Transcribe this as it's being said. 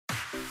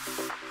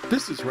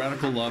This is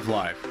Radical Love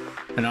Live,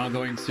 an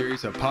ongoing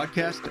series of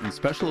podcasts and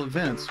special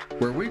events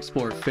where we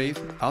explore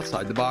faith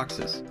outside the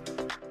boxes.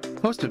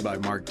 Hosted by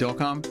Mark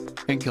Dilcom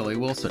and Kelly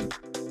Wilson.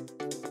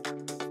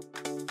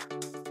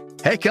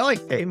 Hey, Kelly.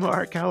 Hey,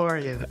 Mark. How are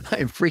you?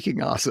 I'm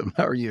freaking awesome.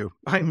 How are you?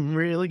 I'm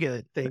really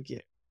good. Thank you.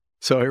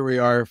 So here we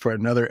are for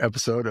another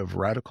episode of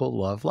Radical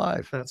Love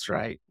Live. That's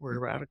right. We're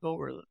radical.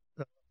 We're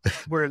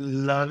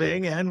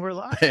loving, and we're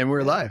live. And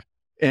we're live.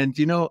 And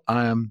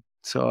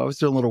so I was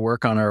doing a little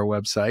work on our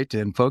website,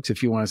 and folks,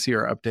 if you want to see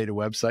our updated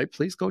website,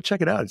 please go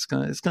check it out. It's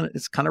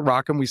kind of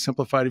rocking. We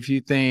simplified a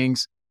few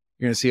things.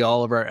 You're going to see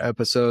all of our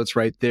episodes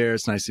right there.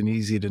 It's nice and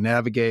easy to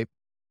navigate.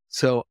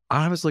 So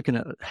I was looking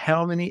at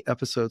how many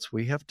episodes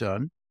we have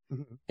done,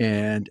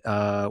 and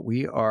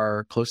we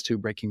are close to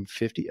breaking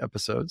 50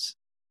 episodes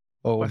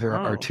over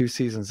our 2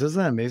 seasons. Isn't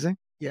that amazing?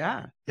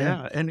 Yeah.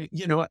 And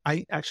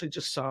I actually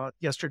just saw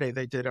yesterday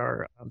they did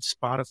our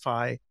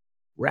Spotify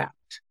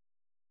Wrapped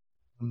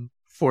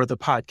for the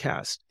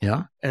podcast.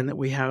 Yeah. And that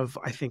we have,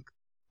 I think,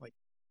 like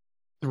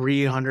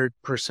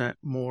 300%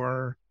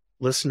 more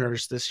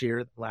listeners this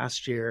year than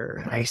last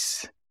year.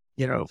 Nice.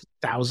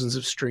 Thousands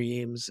of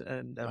streams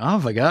and oh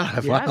my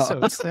God. yeah, Wow. so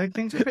it's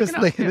things are picking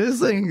up.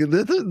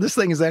 This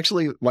thing is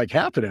actually like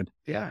happening.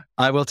 Yeah.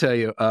 I will tell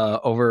you,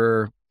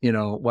 over,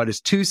 what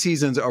is 2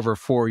 seasons over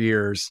 4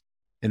 years,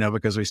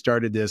 because we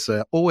started this,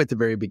 at the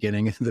very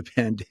beginning of the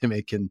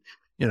pandemic, and,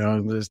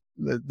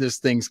 this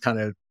thing's kind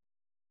of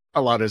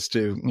allowed us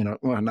to,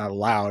 not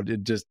allowed,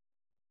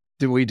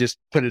 we just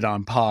put it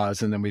on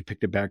pause, and then we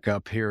picked it back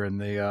up here in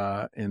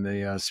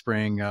the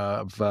spring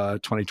of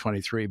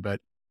 2023. But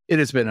it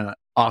has been an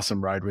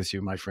awesome ride with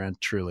you, my friend,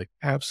 truly.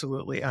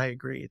 Absolutely. I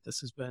agree. This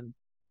has been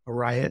a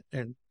riot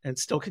and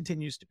still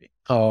continues to be.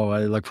 Oh,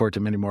 I look forward to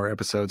many more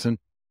episodes. And,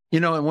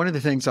 and one of the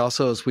things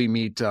also is we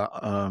meet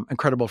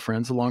incredible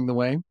friends along the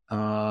way.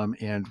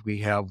 And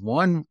we have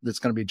one that's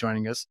going to be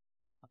joining us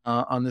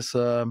on this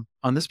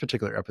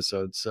particular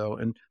episode. So,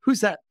 and who's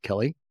that,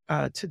 Kelly?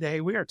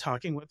 Today we are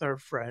talking with our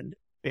friend,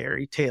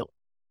 Barry Taylor.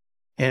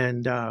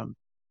 And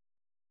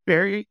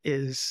Barry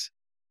has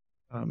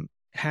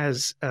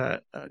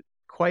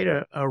quite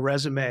a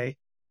resume.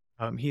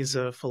 He's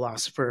a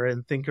philosopher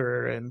and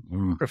thinker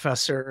and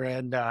professor.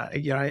 And,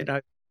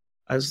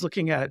 I was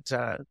looking at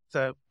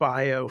the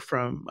bio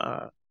from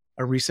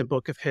a recent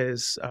book of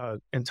his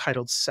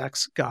entitled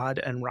Sex, God,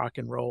 and Rock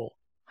and Roll,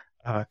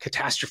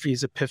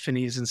 Catastrophes,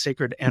 Epiphanies, and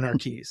Sacred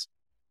Anarchies.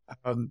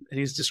 And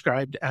he's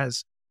described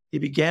as he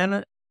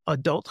began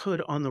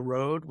adulthood on the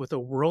road with a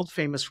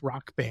world-famous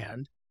rock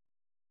band,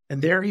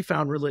 and there he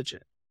found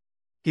religion.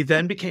 He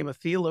then became a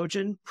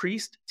theologian,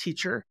 priest,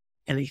 teacher,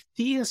 and a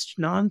theist,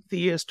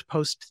 non-theist,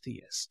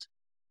 post-theist.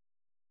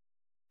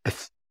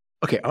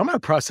 Okay, I'm going to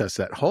process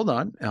that. Hold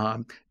on.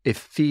 A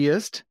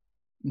theist,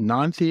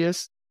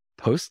 non-theist,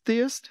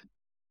 post-theist?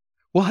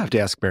 We'll have to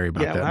ask Barry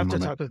about that. We'll have to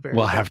talk with Barry.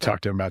 We'll have to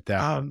talk to him about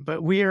that.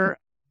 But we are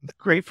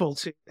grateful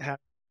to have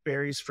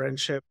Barry's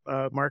friendship.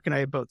 Mark and I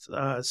have both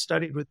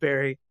studied with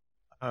Barry.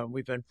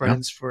 We've been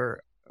friends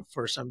for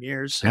some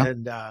years.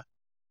 Yeah.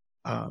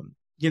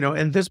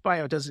 And this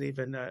bio doesn't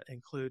even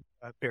include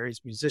Barry's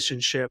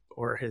musicianship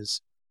or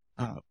his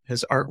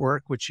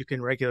artwork, which you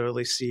can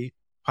regularly see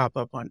pop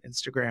up on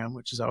Instagram,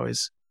 which is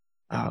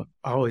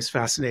always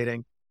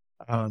fascinating.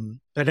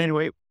 But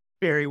anyway,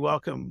 Barry,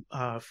 welcome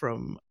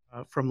from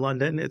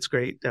London. It's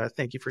great.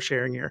 Thank you for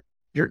sharing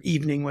your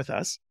evening with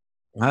us.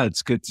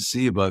 It's good to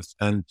see you both.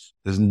 And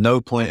there's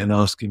no point in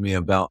asking me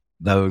about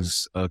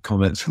those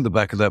comments in the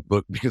back of that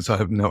book, because I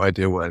have no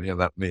idea what any of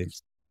that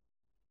means.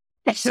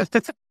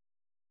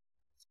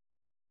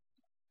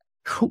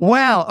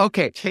 Wow.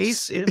 Okay.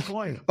 Case in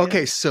point.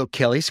 Okay. So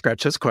Kelly,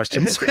 scratch those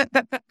questions.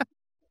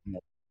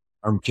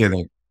 I'm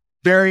kidding.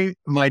 Barry,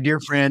 my dear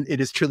friend, it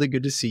is truly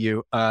good to see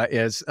you.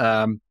 As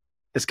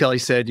Kelly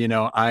said,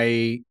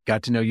 I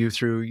got to know you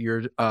through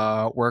your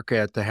work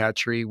at the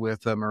Hatchery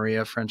with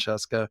Maria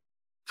Francesca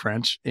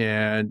French,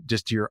 and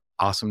just your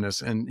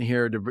awesomeness. And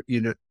here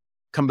to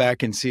come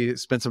back and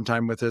spend some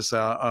time with us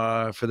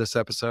for this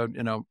episode.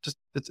 Just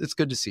it's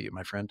good to see you,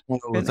 my friend.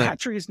 And the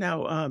Hatchery is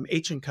now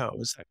H&Co.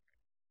 Is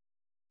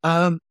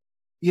that?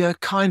 Yeah,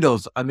 kind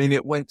of. I mean,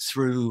 it went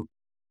through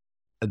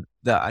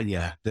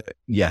that.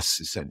 Yes,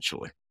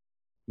 essentially.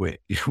 We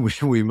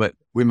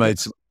made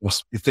some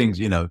things,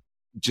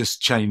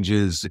 just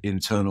changes,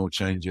 internal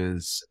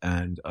changes,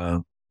 and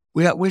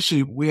we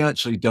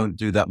actually don't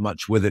do that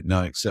much with it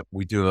now, except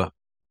we do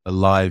a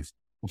live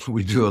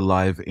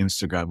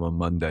Instagram on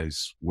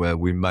Mondays where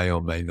we may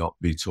or may not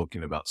be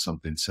talking about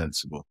something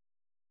sensible.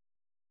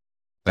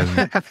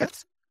 And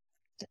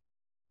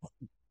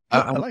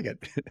I like it.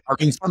 I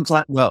mean,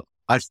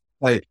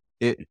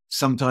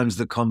 sometimes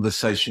the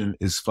conversation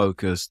is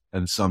focused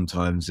and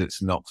sometimes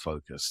it's not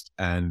focused.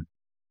 And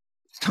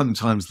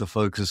sometimes the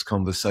focused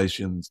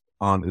conversations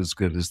aren't as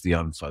good as the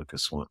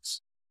unfocused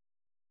ones.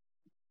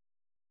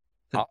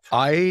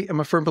 I am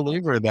a firm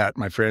believer of that,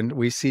 my friend.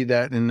 We see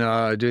that in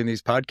doing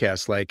these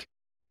podcasts. Like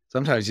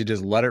sometimes you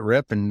just let it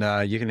rip and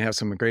you can have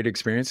some great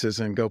experiences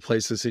and go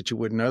places that you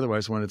wouldn't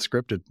otherwise when it's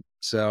scripted.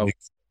 So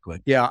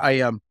Yeah,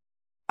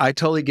 I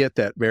totally get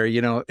that, Barry.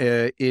 You know,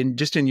 in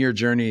your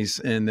journeys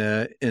and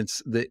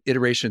it's the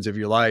iterations of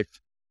your life,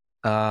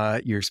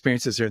 your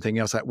experiences, everything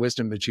else, that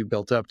wisdom that you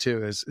built up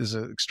too is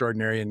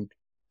extraordinary.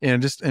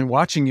 And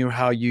watching you,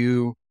 how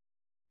you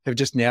have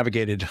just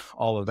navigated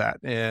all of that,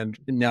 and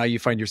now you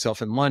find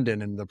yourself in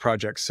London and the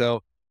project.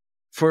 So,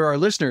 for our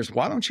listeners,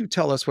 why don't you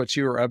tell us what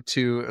you are up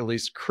to, at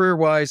least career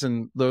wise,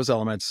 and those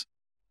elements?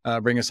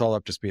 Bring us all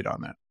up to speed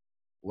on that.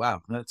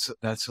 Wow,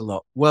 that's a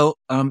lot. Well,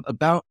 I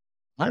know.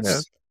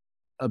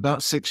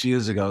 about 6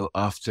 years ago,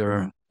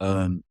 after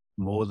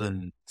more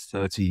than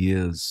 30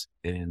 years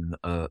in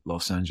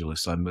Los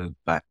Angeles, I moved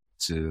back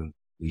to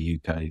the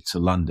UK, to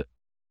London.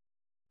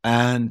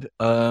 And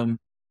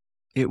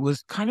it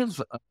was kind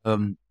of,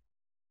 it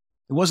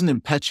wasn't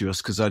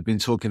impetuous because I'd been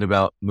talking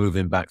about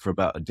moving back for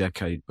about a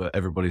decade, but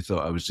everybody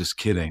thought I was just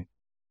kidding.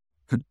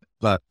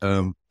 But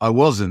I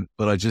wasn't,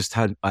 but I just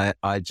had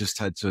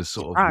to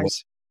sort of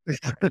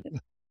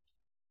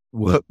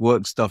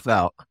work stuff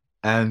out.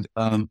 And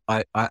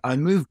I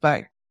moved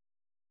back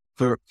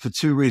for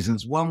two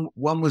reasons. One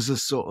was a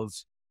sort of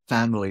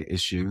family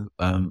issue.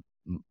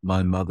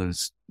 My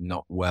mother's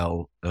not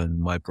well, and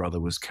my brother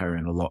was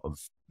carrying a lot of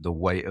the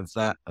weight of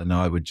that. And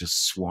I would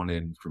just swan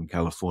in from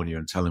California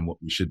and tell him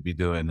what we should be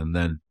doing, and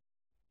then,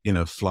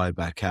 fly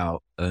back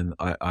out. And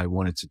I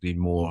wanted to be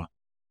more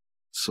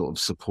sort of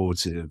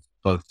supportive,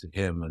 both to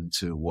him and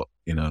to what,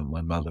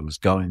 my mother was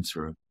going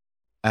through.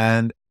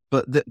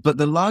 But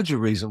the larger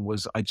reason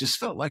was I just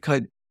felt like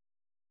I'd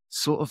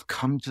sort of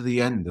come to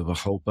the end of a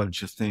whole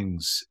bunch of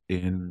things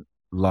in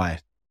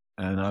life.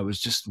 And I was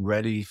just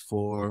ready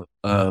for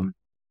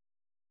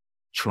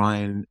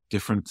trying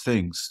different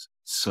things.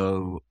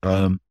 So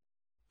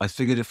I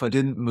figured if I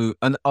didn't move,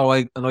 and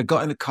I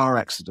got in a car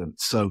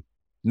accident. So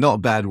not a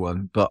bad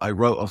one, but I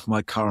wrote off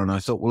my car, and I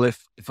thought, well,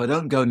 if I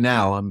don't go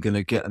now, I'm going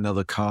to get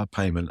another car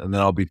payment, and then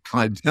I'll be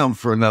tied down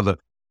for another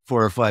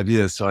 4 or 5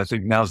 years. So I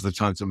think now's the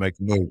time to make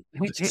a move.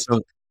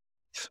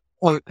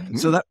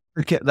 So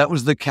that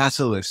was the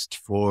catalyst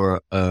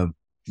for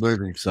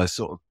moving, because I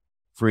sort of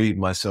freed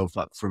myself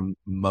up from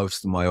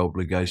most of my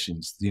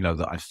obligations,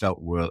 that I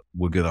felt were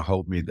going to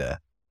hold me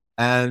there.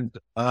 And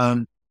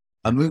I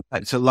moved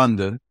back to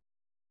London,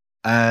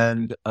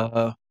 and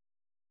that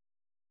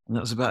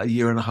was about 1.5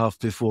 years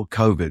before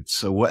COVID.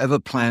 So whatever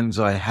plans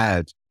I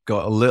had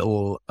got a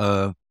little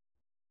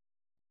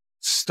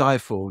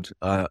stifled.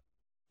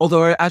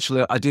 Although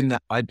I didn't.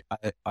 I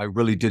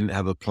really didn't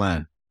have a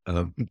plan.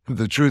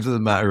 The truth of the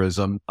matter is,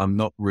 I'm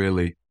not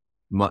really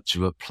much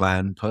of a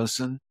plan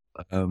person.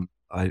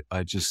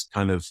 I just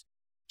kind of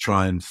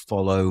try and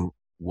follow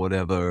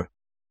whatever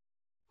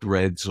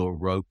threads or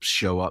ropes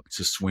show up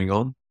to swing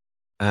on,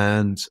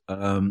 and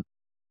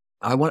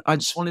I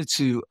just wanted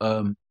to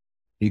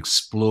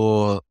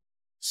explore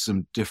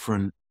some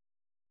different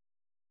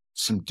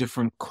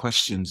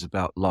questions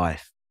about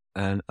life,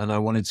 and I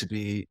wanted to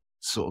be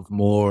sort of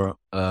more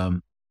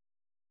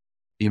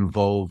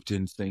involved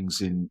in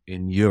things in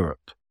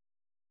Europe.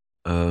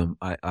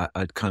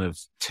 I'd kind of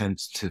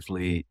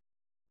tentatively,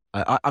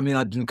 I mean,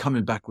 I'd been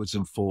coming backwards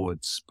and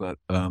forwards, but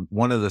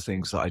one of the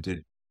things that I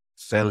did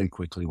fairly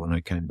quickly when I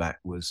came back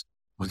was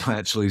when I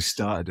actually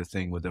started a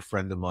thing with a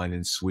friend of mine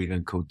in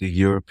Sweden called the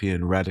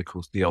European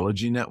Radical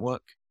Theology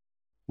Network,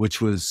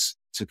 which was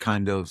to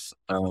kind of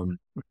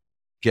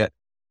get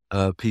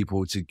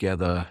people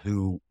together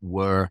who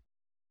were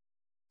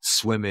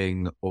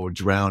swimming or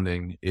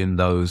drowning in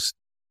those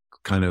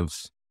kind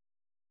of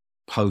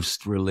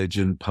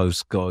post-religion,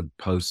 post-God,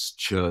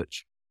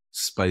 post-church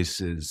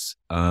spaces,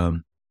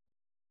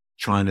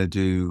 trying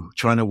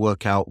to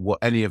work out what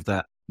any of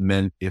that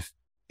meant, if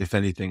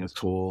anything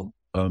at all,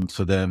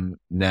 for them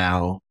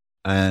now,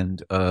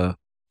 and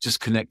just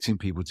connecting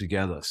people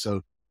together.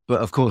 So,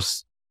 but of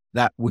course,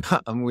 we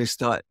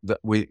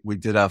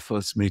did our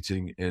first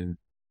meeting in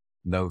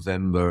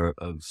November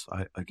of,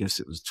 I guess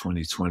it was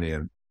 2020,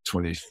 and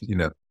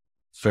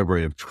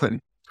February of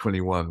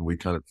 2021, we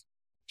kind of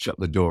shut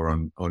the door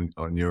on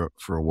Europe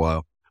for a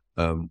while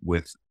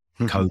with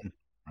COVID.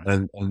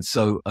 And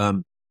so,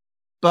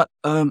 but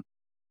I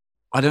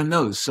don't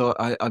know. So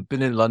I've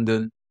been in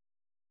London,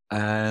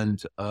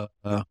 and what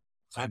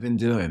I've been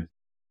doing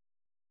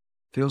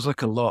feels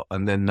like a lot,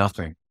 and then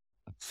nothing.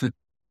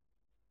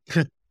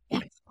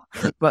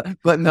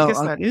 but no, I guess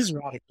that is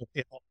radical.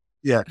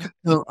 Yeah,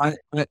 no,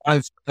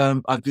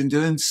 I've been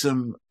doing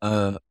some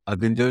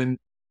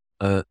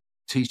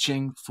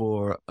teaching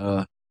for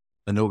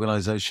an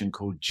organization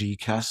called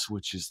GCAS,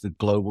 which is the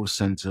Global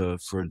Center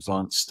for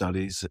Advanced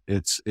Studies.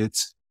 It's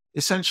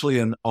essentially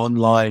an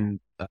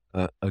online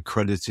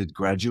accredited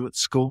graduate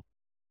school,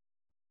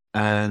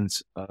 and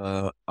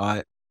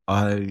I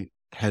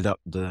head up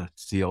the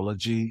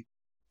theology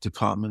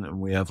department, and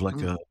we have like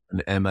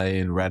an MA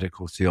in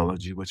radical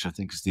theology, which I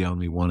think is the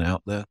only one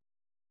out there,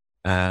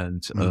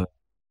 and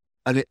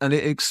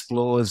it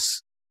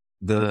explores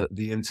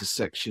the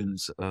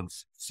intersections of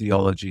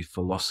theology,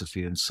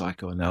 philosophy, and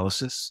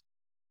psychoanalysis.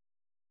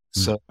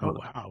 So, oh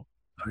wow,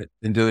 I've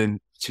been doing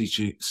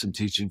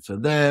teaching for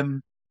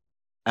them,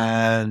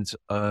 And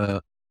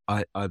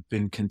I've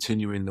been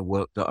continuing the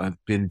work that I've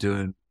been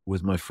doing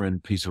with my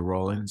friend Peter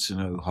Rollins,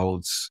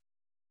 holds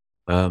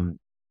um,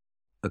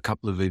 a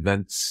couple of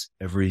events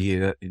every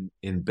year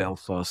in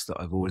Belfast that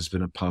I've always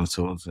been a part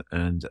of.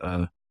 And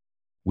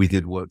we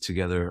did work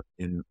together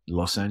in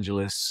Los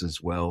Angeles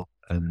as well.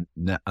 And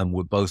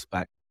we're both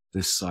back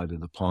this side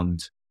of the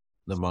pond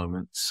at the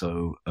moment.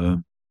 So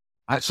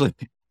actually,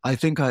 I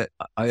think I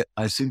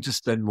seem to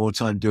spend more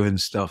time doing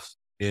stuff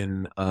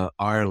in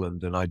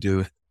Ireland than I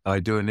do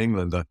in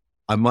England.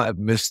 I might have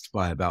missed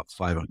by about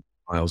 500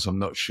 miles. I'm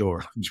not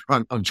sure.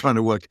 I'm trying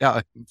to work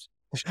out.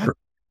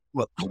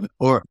 Well,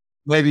 or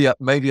maybe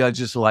I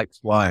just like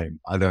flying.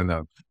 I don't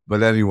know.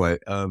 But anyway,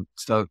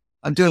 so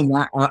I'm doing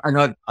that,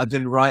 and I've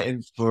been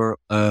writing for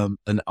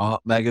an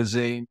art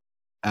magazine,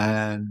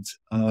 and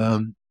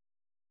I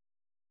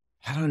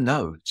don't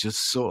know,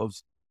 just sort of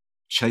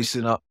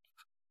chasing up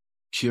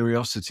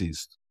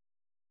curiosities.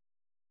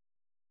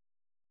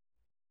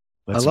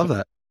 I love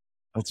that.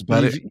 That's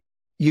about it.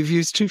 You've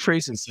used two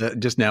phrases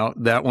just now,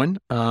 that one,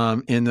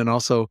 and then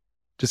also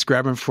just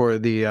grabbing for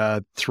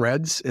the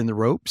threads and the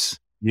ropes.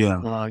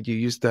 Yeah. You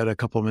used that a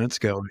couple of minutes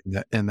ago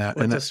in that.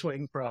 Where to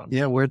swing from.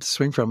 Yeah, where to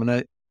swing from. And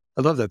I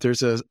love that.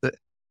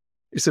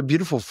 It's a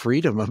beautiful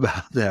freedom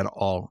about that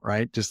all,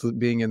 right? Just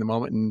being in the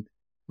moment. And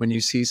when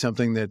you see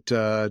something that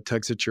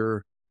tugs at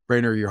your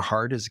brain or your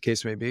heart, as the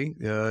case may be,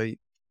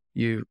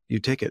 you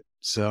take it.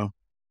 So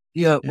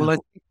yeah. Well,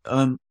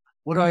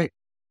 what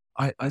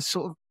I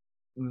sort of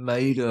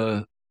made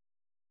a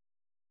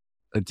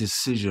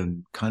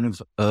decision kind of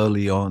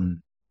early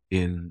on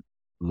in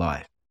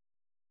life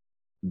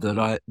that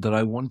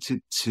I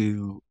wanted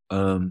to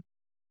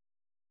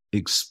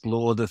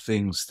explore the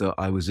things that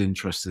I was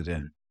interested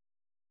in,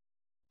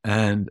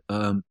 and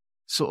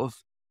sort of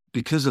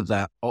because of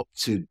that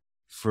opted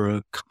for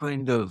a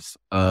kind of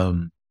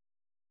a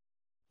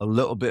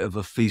little bit of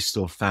a feast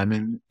or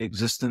famine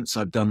existence.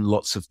 I've done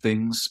lots of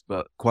things,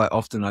 but quite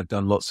often I've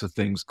done lots of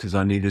things because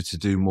I needed to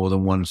do more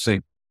than one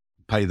thing,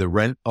 pay the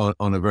rent on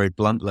a very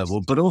blunt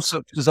level, but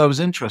also because I was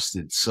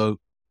interested. So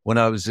when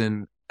I was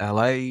in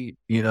LA,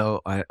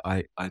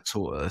 I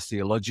taught at a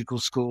theological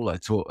school. I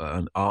taught at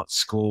an art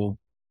school.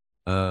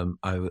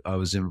 I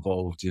was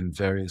involved in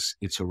various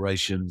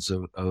iterations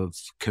of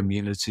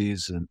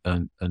communities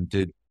and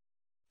did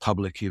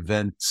public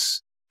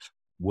events,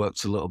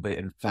 worked a little bit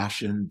in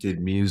fashion, did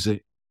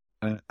music.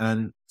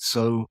 And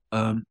so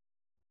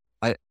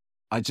I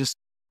just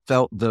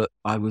felt that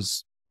I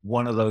was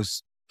one of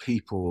those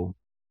people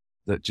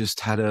that just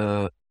had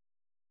a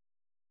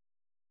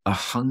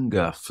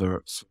hunger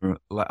for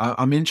like,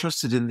 I'm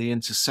interested in the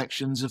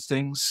intersections of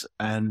things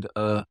and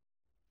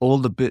all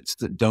the bits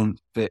that don't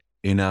fit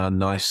in our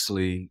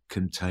nicely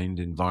contained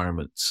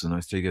environments. And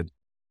I figured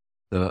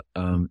that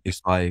if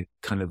I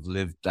kind of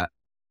lived that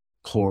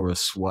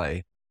porous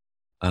way,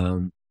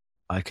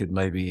 I could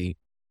maybe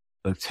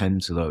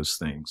attend to those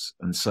things.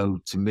 And so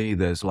to me,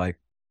 there's like,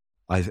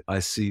 I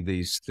see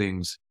these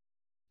things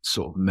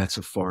sort of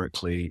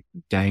metaphorically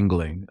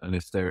dangling. And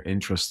if they're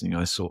interesting,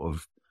 I sort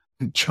of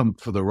jump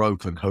for the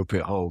rope and hope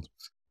it holds.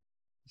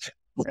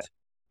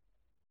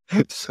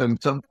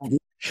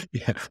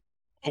 yeah.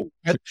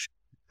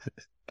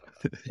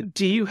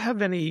 Do you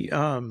have any,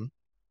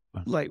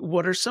 like,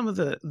 what are some of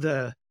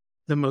the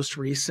most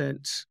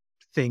recent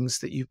things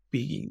that you've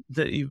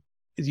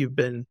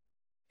been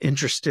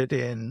interested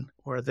in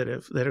or that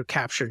have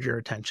captured your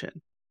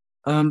attention?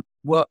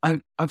 Well,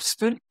 I've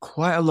spent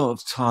quite a lot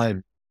of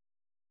time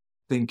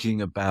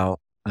thinking about,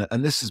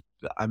 and this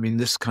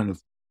kind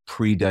of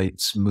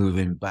predates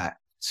moving back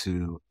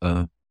to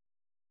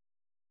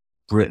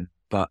Britain,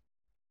 but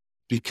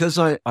because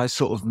I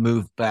sort of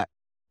moved back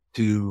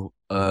to,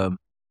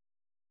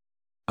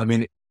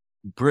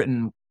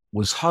 Britain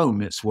was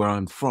home, it's where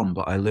I'm from,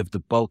 but I lived the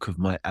bulk of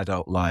my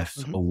adult life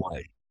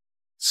away.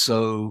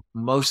 So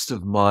most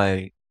of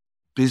my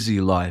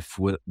busy life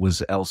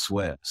was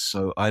elsewhere.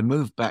 So I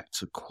moved back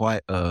to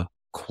quite a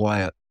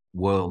quiet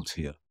world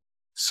here.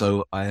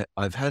 So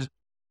I've had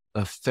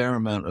a fair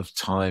amount of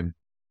time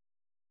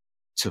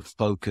to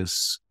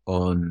focus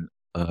on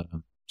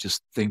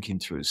just thinking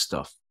through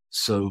stuff.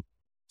 So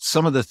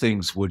some of the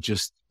things were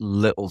just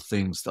little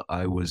things that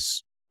I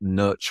was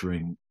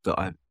nurturing that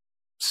I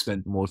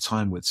spent more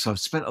time with. So I've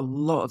spent a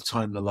lot of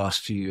time the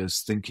last few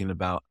years thinking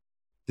about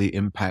the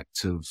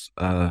impact of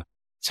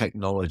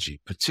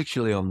technology,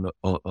 particularly on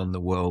the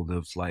world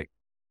of like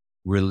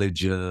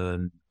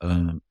religion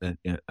and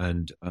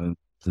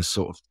the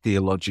sort of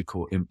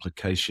theological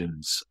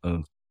implications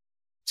of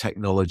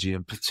technology,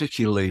 and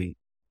particularly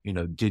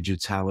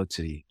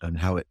digitality and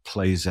how it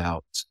plays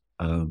out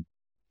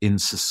in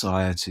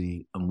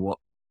society,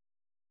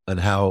 and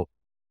how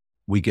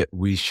we get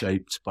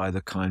reshaped by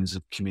the kinds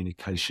of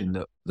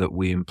communication that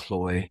we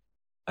employ,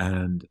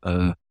 and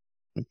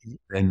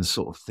then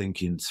sort of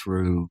thinking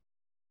through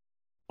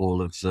all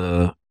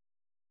the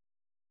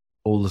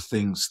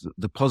things,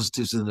 the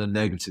positives and the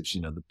negatives,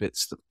 the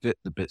bits that fit,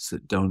 the bits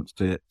that don't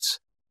fit,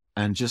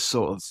 and just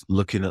sort of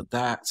looking at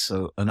that.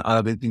 So, and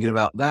I've been thinking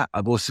about that.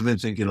 I've also been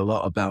thinking a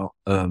lot about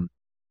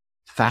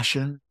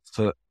fashion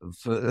for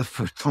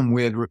some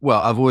weird.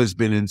 Well, I've always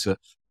been into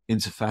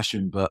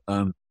fashion, but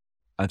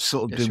I've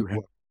sort of Yes, you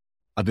have.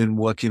 I've been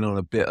working on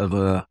a bit of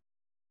a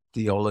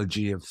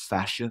theology of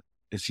fashion,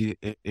 if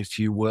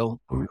you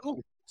will,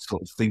 Oh,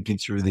 sort of thinking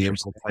through the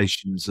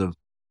implications of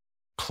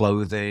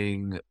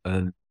clothing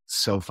and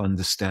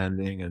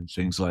self-understanding and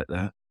things like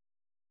that.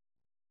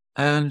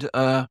 And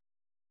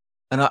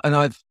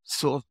I've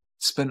sort of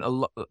spent a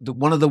lot.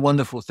 One of the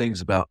wonderful things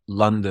about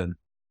London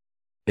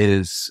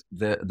is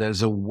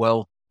there's a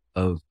wealth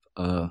of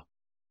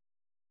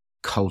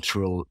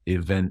cultural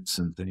events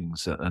and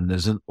things, and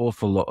there's an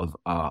awful lot of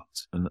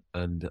art,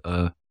 and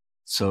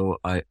so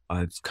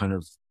I've kind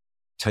of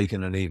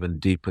taken an even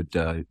deeper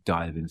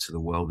dive into the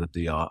world of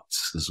the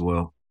arts as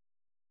well.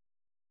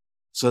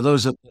 So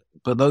those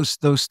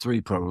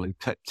three probably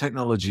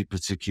technology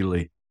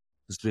particularly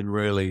has been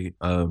really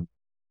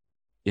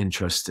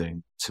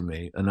interesting to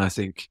me, and I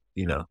think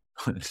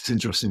it's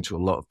interesting to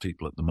a lot of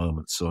people at the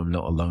moment. So I'm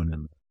not alone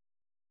in that.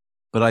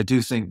 But I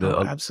do think that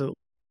Oh, absolutely.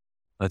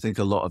 I think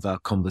a lot of our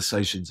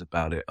conversations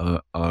about it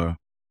are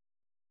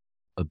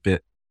a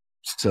bit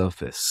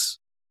surface.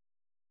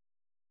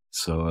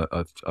 So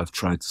I've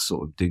tried to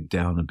sort of dig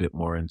down a bit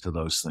more into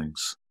those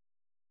things.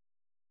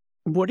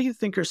 What do you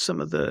think are some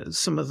of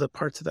the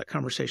parts of that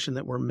conversation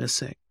that we're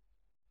missing?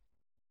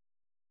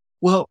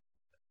 Well,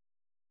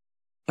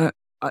 I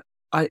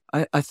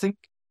I think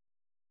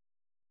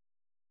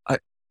I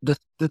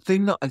the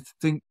thing that I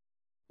think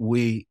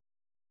we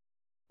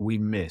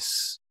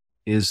miss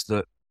is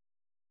that,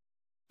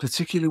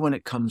 particularly when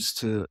it comes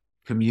to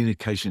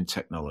communication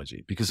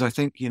technology, because I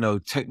think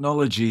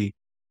technology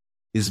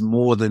is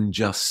more than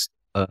just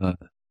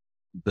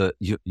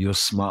your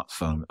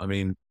smartphone. I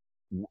mean,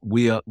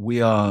 we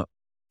are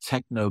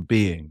techno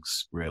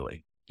beings,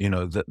 really.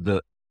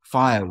 The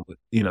fire,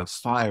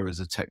 fire is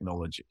a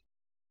technology.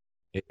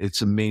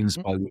 It's a means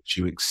Mhm. by which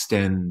you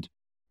extend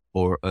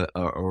or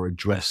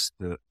address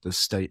the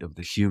state of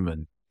the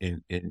human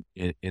in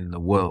the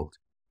world.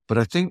 But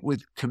I think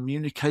with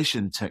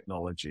communication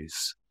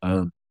technologies,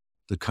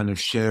 the kind of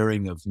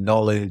sharing of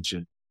knowledge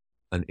and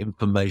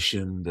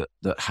information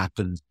that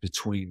happens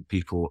between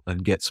people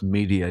and gets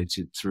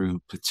mediated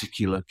through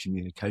particular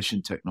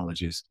communication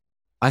technologies,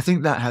 I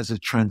think that has a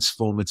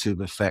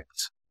transformative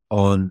effect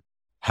on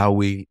how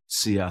we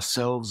see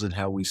ourselves and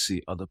how we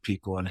see other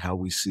people and how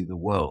we see the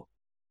world.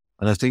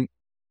 And I think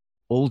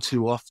all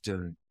too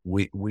often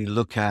we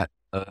look at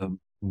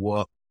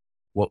what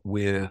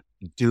we're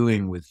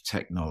doing with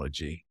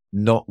technology,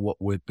 not what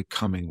we're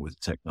becoming with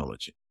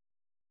technology.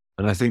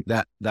 And I think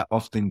that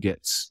often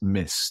gets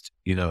missed,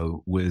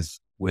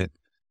 with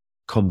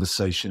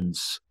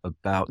conversations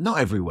about, not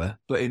everywhere,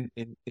 but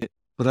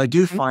but I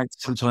do Mhm. find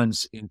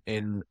sometimes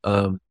in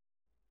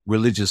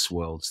religious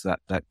worlds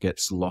that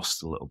gets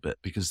lost a little bit,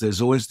 because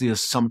there's always the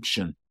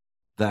assumption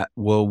that,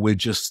 well, we're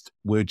just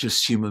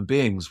human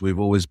beings. We've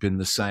always been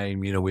the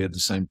same, we have the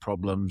same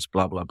problems,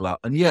 blah, blah, blah.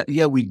 And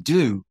yeah, we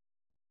do,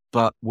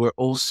 but we're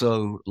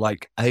also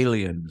like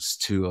aliens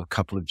to a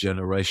couple of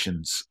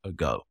generations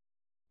ago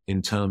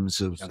in terms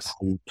of yes. how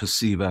we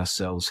perceive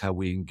ourselves, how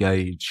we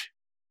engage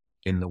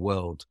in the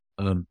world.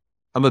 I'm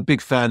a big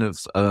fan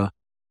of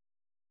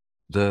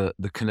the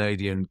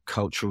Canadian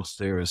cultural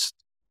theorist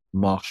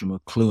Marshall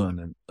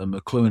McLuhan, and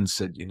McLuhan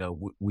said,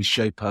 we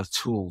shape our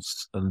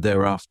tools, and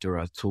thereafter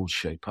our tools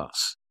shape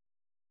us.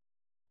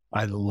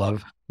 I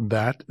love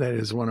that. That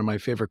is one of my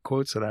favorite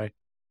quotes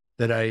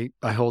that I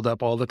hold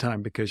up all the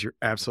time, because you're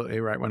absolutely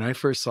right. When I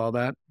first saw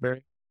that,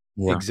 very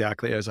Yeah,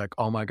 exactly, I was like,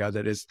 oh my God,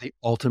 that is the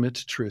ultimate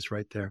truth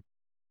right there.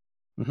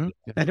 Mhm.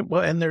 Yeah,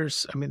 And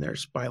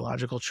there's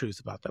biological truth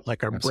about that.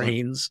 Like our absolutely.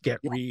 brains get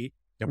Yep.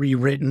 Yep.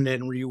 rewritten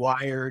and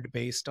rewired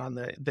based on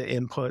the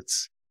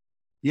inputs.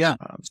 yeah.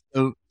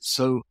 Um,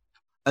 So,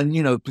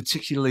 and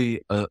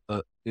particularly,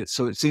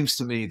 so it seems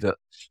to me that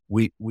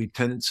we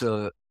tend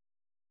to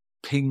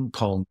ping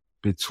pong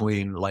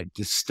between like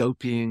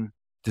dystopian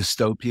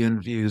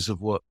views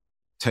of what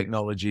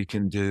technology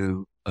can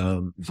do,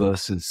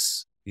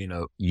 versus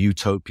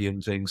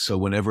utopian things. So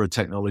whenever a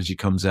technology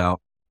comes out,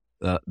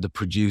 the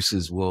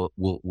producers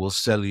will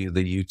sell you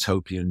the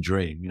utopian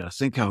dream.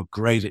 Think how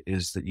great it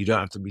is that you don't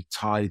have to be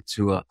tied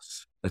to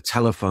a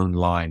telephone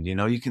line.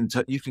 You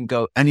can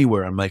go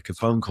anywhere and make a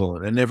phone call,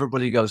 and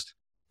everybody goes,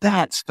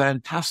 "That's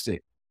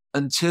fantastic,"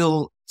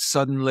 until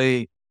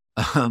suddenly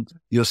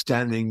you're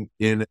standing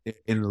in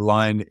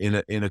line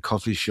in a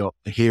coffee shop,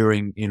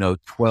 hearing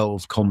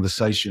 12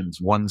 conversations,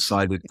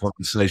 one-sided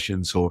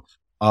conversations or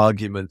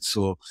arguments,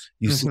 or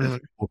you see mhm.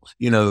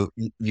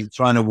 you're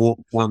trying to walk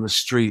down the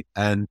street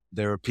and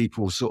there are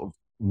people sort of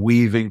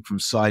weaving from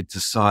side to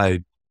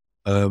side,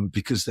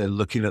 because they're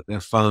looking at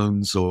their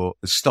phones or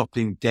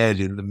stopping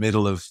dead in the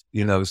middle of,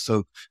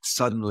 so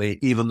suddenly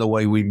even the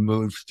way we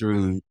move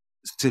through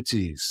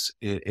cities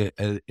it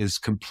is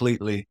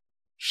completely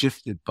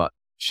shifted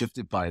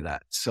by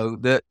that. So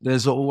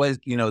there's always,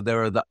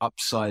 there are the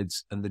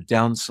upsides and the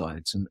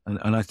downsides.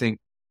 And I think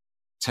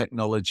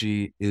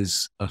technology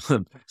is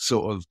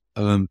sort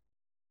of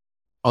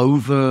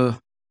over,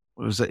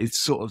 what was it? It's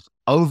sort of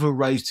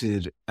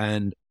overrated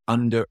and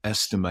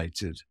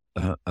underestimated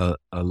a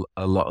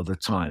lot of the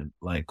time.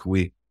 Like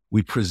we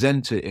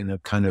present it in a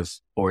kind of,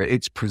 or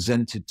it's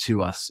presented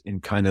to us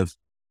in kind of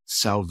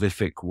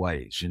salvific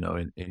ways,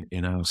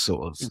 in our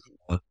sort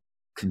of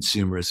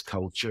consumerist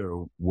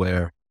culture,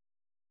 where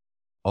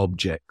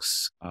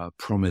objects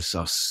promise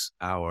us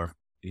our,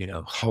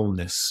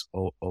 wholeness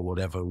or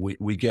whatever.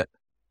 We get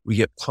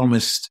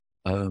promised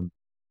a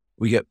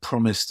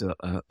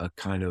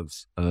kind of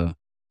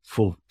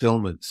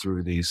fulfillment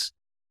through these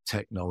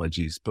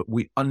technologies, but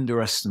we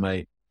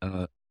underestimate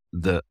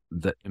the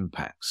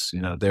impacts.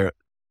 There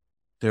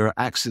are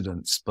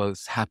accidents,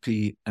 both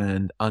happy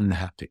and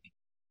unhappy.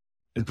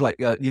 It's like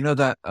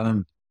that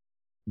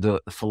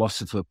the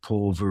philosopher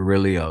Paul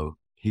Virilio,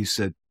 he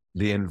said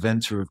the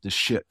inventor of the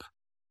ship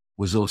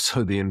was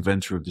also the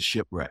inventor of the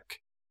shipwreck.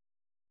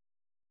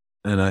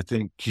 And I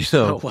think,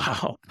 Oh,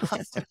 wow.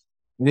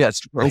 yeah,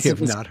 it's I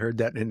have not heard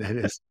that, and that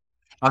is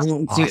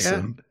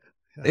awesome.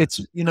 It's,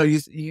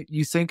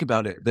 you think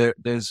about it,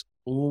 there's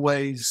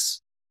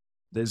always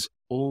the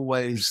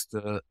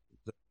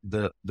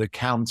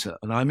counter.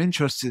 And I'm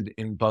interested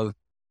in both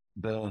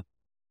the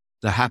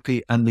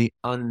happy and the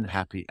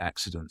unhappy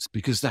accidents,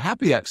 because the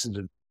happy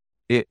accident,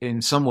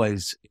 in some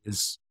ways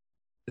is,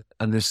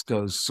 and this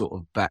goes sort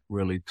of back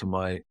really to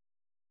my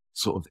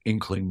sort of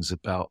inklings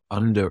about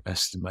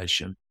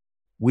underestimation.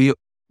 We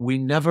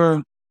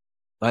never,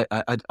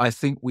 I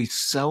think we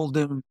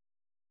seldom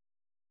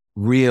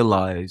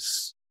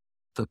realize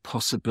the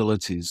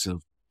possibilities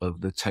of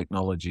the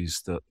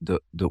technologies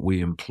that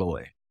we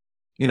employ.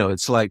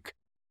 It's like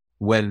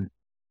when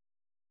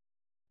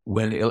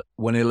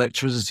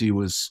electricity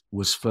was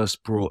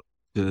first brought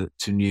to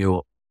New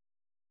York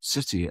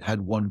City, it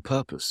had one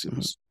purpose. It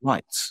was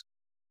lights.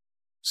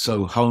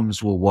 So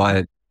homes were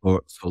wired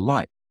for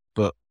light,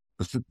 but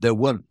there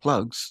weren't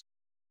plugs,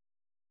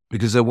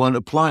 because there weren't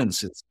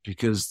appliances,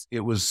 because it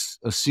was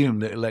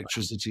assumed that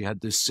electricity had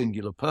this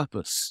singular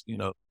purpose,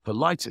 for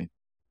lighting.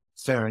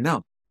 Fair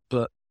enough.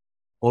 But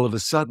all of a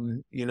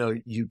sudden,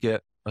 you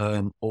get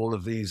all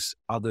of these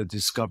other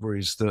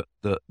discoveries that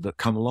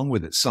come along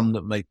with it, some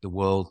that make the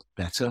world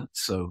better.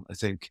 So I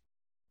think,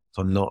 if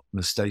I'm not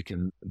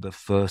mistaken, the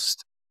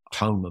first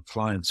home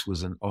appliance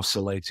was an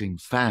oscillating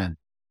fan,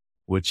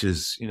 which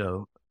is,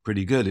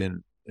 pretty good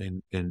in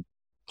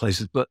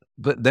places, but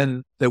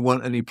then there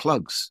weren't any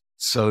plugs.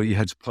 So you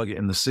had to plug it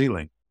in the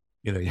ceiling,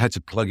 you had to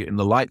plug it in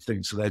the light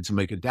thing. So they had to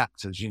make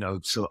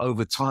adapters, so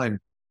over time,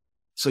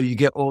 so you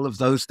get all of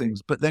those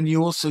things, but then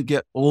you also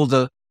get all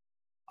the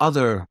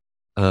other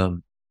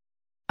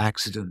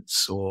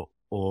accidents or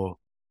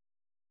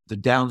the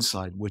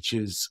downside, which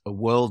is a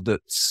world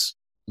that's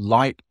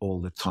light all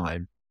the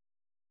time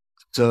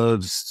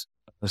serves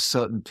a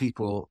certain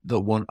people that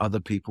want other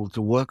people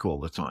to work all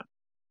the time,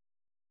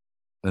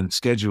 and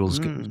schedules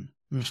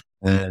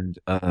and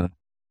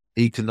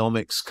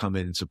economics come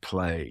into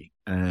play,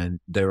 and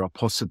there are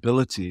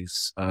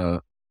possibilities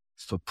for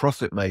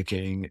profit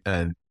making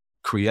and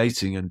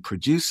creating and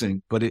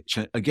producing, but it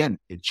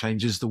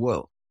changes the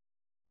world,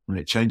 and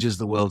it changes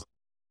the world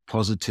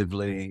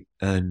positively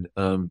and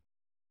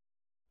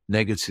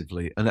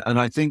negatively. And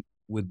I think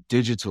with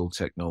digital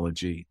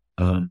technology,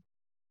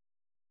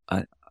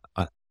 I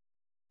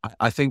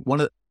think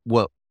one of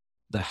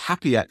the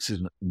happy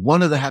accidents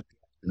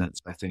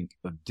I think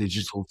of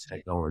digital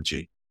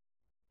technology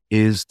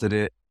is that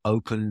it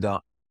opened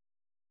up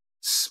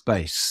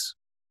space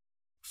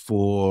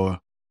for,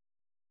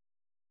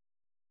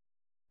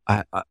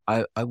 I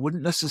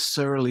wouldn't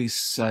necessarily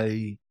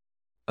say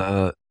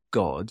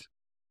God,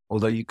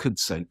 although you could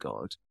say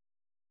God,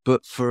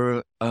 but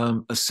for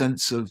a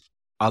sense of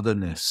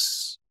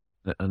otherness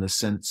and a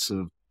sense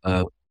of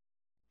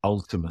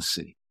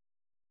ultimacy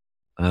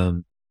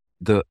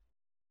that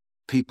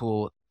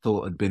people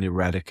thought had been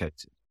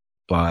eradicated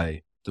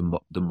by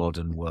the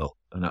modern world.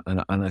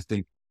 And I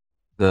think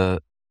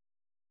the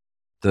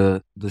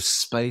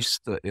space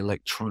that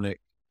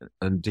electronic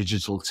and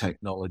digital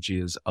technology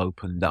has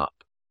opened up.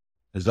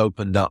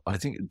 I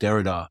think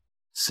Derrida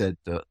said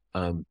that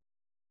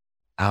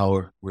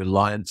our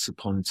reliance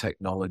upon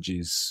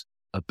technologies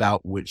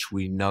about which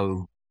we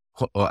know,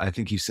 or I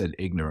think he said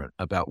ignorant,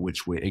 about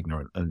which we're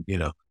ignorant. And,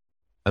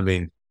 I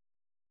mean,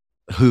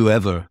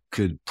 whoever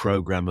could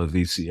program a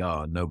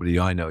VCR, nobody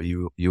I know.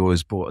 You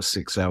always bought a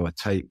 6-hour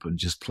tape and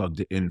just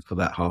plugged it in for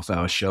that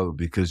half-hour show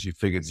because you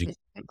figured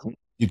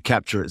you'd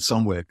capture it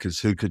somewhere, because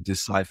who could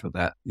decipher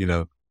that,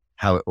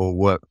 how it all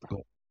worked.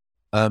 But,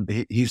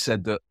 he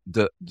said that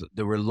the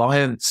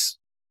reliance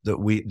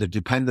the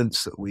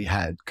dependence that we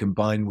had,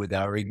 combined with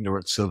our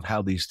ignorance of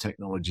how these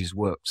technologies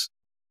works,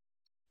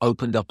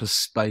 opened up a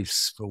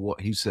space for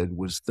what he said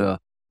was the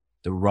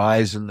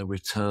rise and the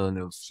return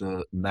of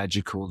the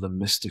magical, the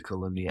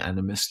mystical, and the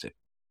animistic.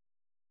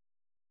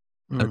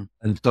 And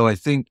so I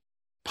think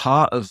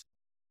part of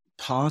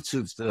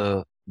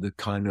the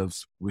kind of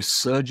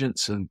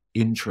resurgence and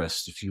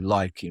interest, if you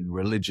like, in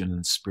religion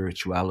and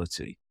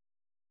spirituality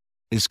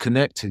is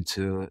connected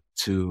to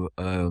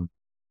the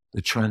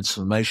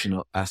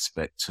transformational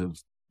aspect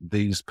of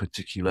these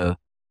particular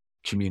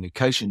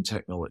communication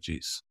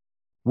technologies,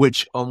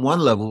 which on one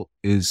level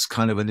is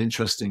kind of an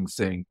interesting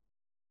thing.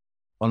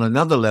 On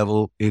another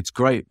level, it's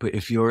great. But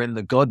if you're in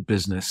the God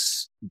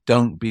business,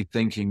 don't be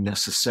thinking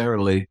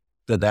necessarily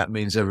that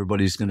means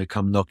everybody's going to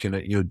come knocking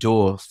at your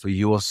door for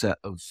your set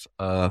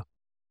of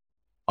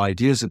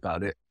ideas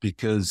about it,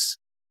 because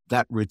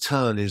that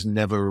return is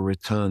never a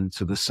return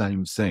to the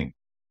same thing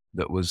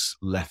that was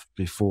left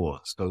before.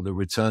 So the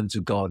return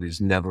to God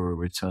is never a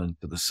return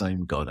to the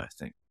same God, I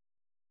think,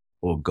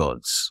 or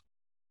gods.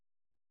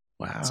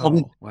 Wow.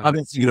 So I've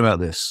been thinking about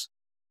this.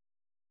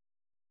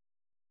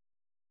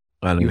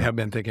 You have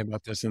been thinking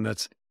about this, and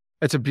that's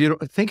a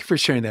beautiful. Thank you for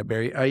sharing that,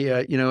 Barry.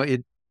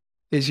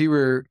 As you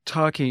were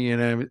talking,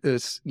 and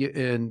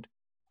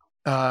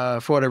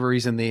for whatever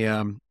reason,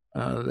 the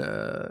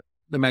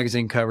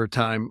magazine cover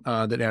Time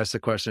that asked the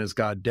question, "Is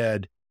God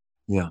dead?"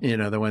 Yeah,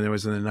 the one that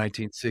was in the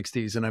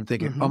 1960s, and I'm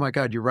thinking, oh my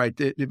God, you're right,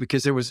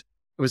 because it was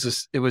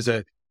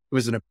an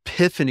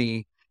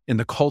epiphany in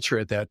the culture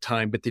at that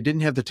time, but they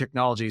didn't have the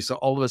technology, so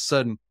all of a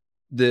sudden,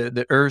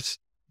 the earth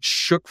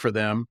shook for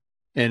them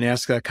and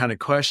asked that kind of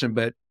question.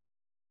 But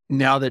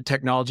now that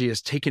technology has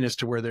taken us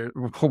to where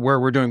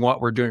we're doing what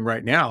we're doing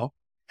right now,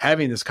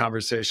 having this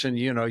conversation,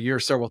 you're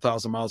several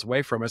thousand miles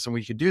away from us, and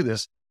we could do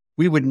this.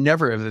 We would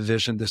never have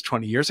envisioned this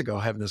 20 years ago,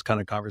 having this kind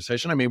of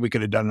conversation. I mean, we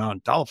could have done it on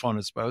telephone,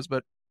 I suppose,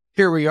 but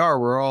here we are.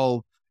 We're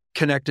all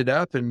connected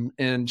up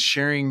and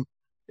sharing,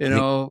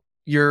 what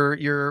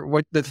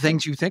the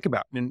things you think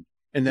about, and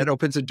that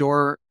opens a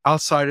door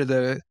outside of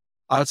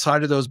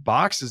those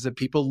boxes that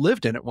people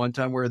lived in at one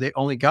time, where they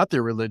only got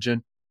their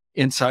religion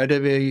inside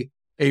of a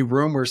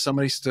room where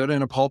somebody stood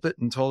in a pulpit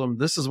and told them,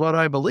 "This is what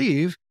I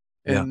believe,"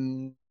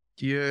 and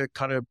you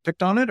kind of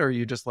picked on it, or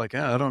you just like,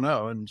 I don't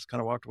know, and just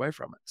kind of walked away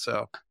from it.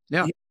 So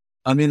yeah,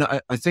 I mean,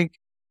 I think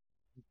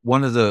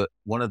one of the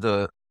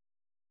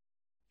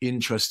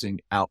interesting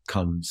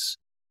outcomes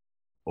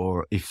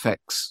or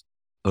effects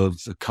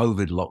of the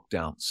COVID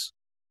lockdowns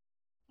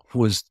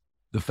was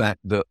the fact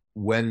that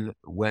when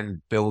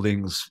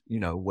buildings,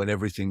 when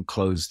everything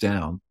closed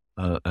down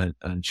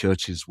and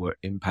churches were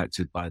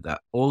impacted by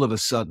that, all of a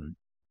sudden,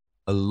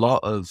 a lot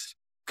of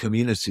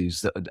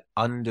communities that had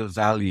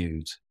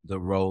undervalued the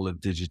role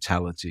of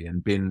digitality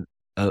and been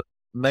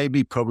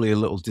maybe probably a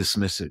little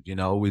dismissive,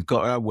 we've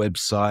got our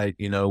website,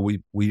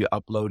 we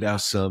upload our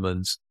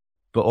sermons,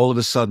 but all of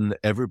a sudden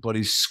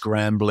everybody's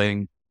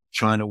scrambling,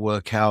 trying to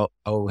work out,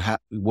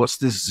 what's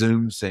this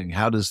Zoom thing?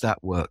 How does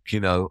that work?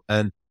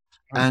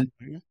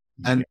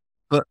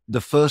 But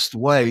the first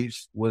wave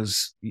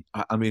was,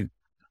 I mean,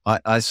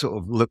 I sort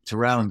of looked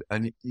around,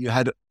 and you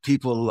had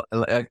people,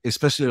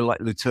 especially like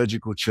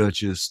liturgical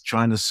churches,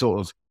 trying to sort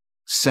of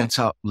set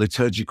up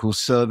liturgical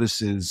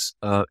services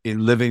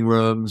in living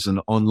rooms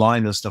and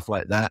online and stuff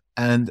like that.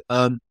 And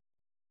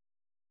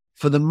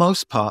for the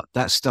most part,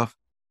 that stuff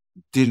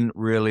didn't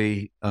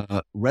really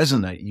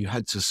resonate. You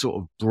had to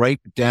sort of break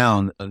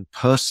down and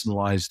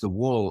personalize the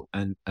wall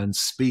and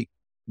speak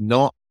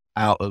not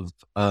out of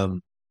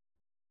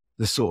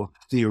the sort of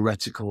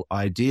theoretical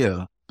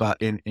idea, but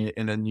in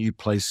a new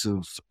place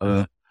of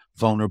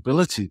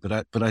vulnerability.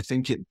 But I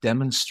think it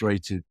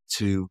demonstrated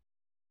to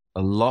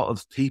a lot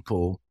of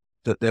people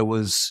that there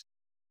was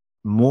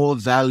more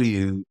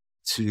value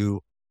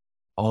to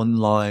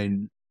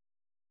online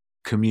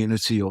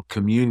community or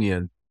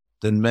communion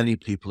than many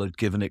people had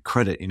given it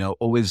credit.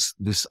 Always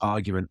this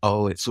argument,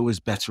 it's always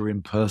better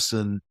in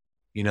person.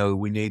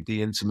 We need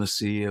the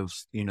intimacy of,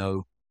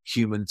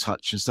 human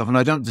touch and stuff. And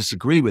I don't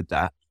disagree with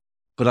that.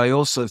 But I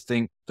also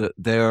think that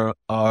there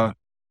are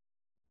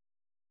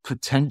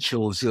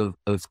potentials of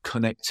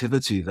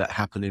connectivity that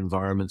happen in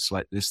environments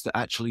like this that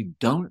actually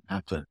don't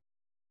happen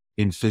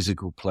in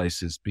physical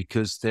places,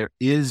 because there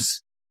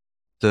is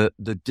the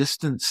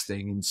distance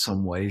thing in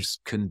some ways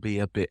can be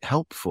a bit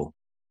helpful.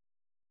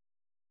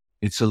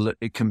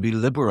 It can be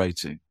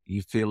liberating.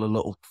 You feel a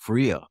little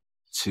freer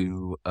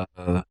to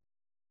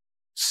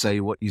say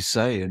what you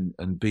say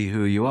and be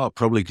who you are,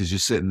 probably because you're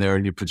sitting there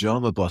in your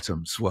pajama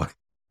bottoms. Well,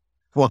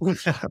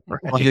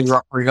 you're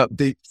offering up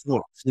deep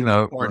thoughts, or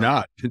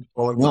not,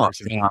 or not.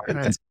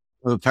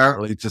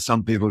 Apparently, to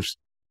some people's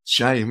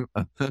shame.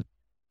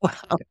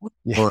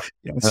 More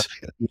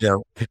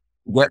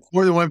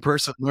than one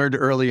person learned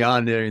early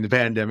on during the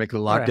pandemic, the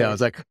lockdown,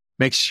 was like,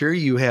 make sure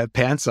you have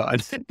pants on.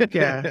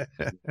 Yeah,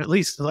 at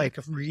least like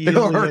really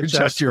or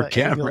adjust your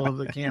camera. Of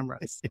the camera.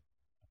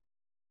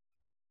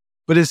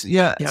 But it's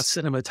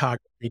cinematography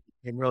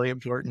became really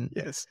important.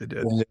 Yes, it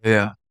did.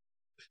 Yeah.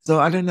 So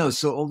I don't know.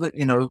 So all that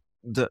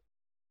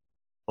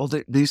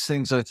these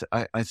things,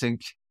 I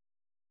think.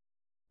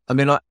 I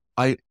mean,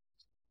 I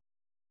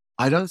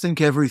don't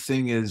think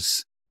everything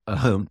is.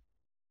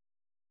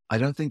 I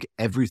don't think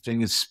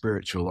everything is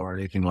spiritual or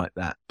anything like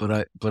that.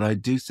 But I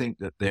do think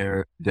that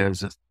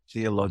there's a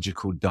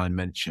theological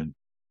dimension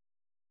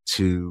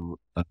to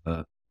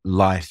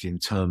life in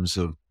terms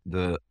of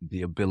the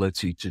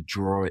ability to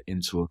draw it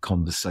into a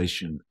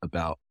conversation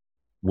about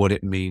what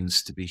it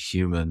means to be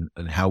human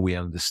and how we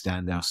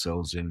understand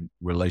ourselves in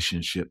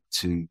relationship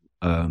to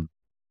the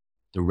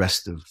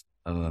rest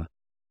of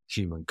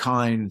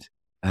humankind.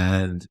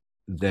 And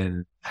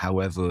then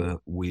however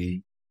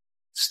we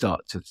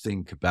start to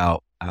think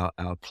about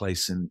our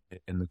place in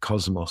the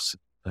cosmos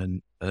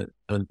and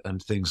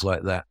things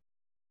like that.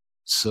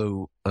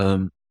 So,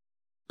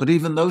 but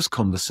even those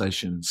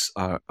conversations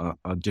are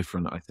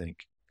different, I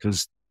think,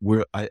 because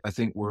I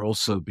think we're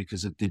also,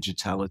 because of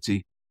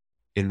digitality,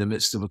 in the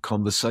midst of a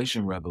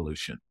conversation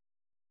revolution.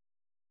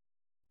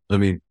 I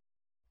mean,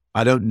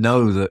 I don't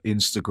know that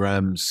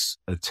Instagram's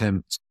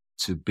attempt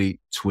to beat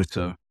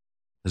Twitter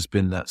has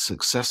been that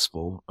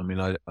successful. I mean,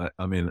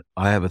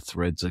 I have a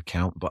Threads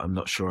account, but I'm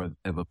not sure I've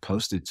ever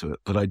posted to it.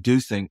 But I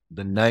do think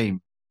the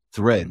name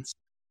Threads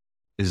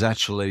is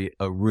actually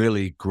a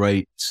really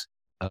great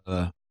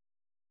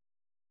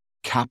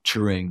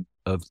capturing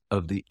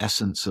of the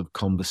essence of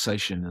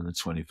conversation in the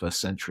 21st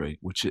century,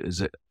 which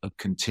is a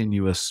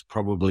continuous,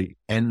 probably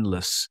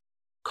endless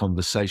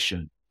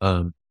conversation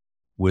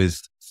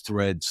with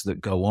threads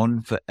that go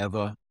on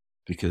forever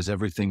because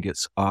everything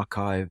gets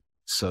archived.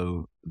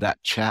 So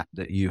that chat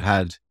that you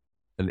had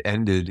and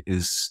ended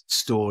is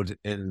stored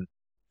in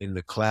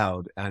the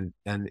cloud and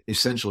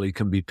essentially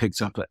can be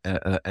picked up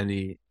at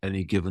any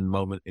given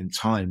moment in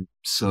time.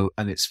 So,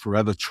 and it's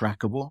forever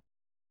trackable.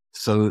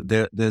 So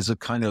there's a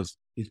kind of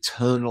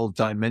eternal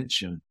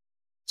dimension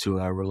to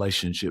our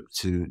relationship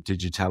to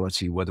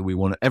digitality, whether we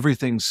want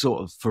everything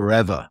sort of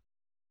forever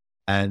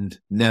and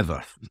never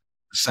at the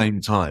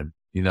same time.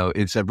 You know,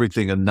 it's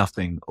everything and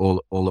nothing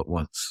all at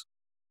once.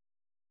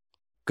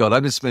 God,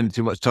 I've been spending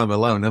too much time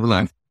alone, haven't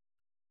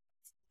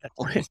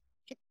I?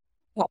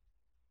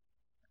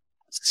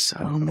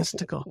 So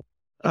mystical.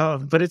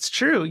 But it's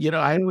true. You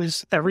know,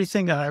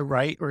 everything I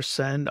write or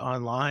send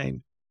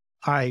online,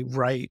 I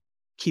write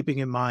keeping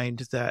in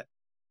mind that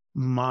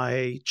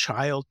my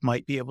child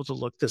might be able to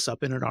look this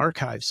up in an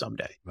archive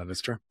someday. That is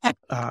true.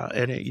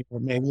 And it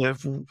may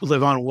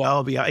live on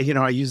well beyond, you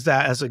know, I use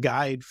that as a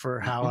guide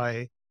for how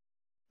I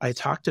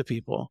talk to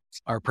people.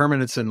 Our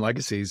permanence and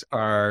legacies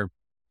are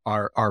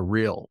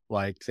real.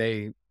 Like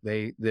the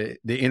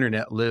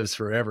internet lives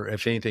forever,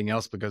 if anything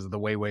else, because of the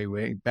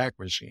way back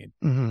machine,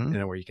 you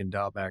know, where you can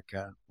dial back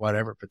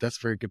whatever. But that's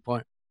a very good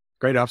point.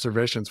 Great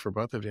observations for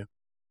both of you.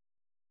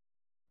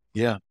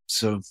 Yeah.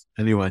 So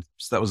anyway,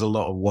 that was a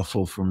lot of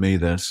waffle from me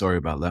there. Sorry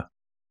about that.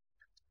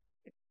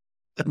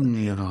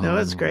 No,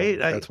 it's great.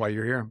 That's why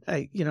you're here.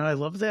 I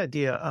love the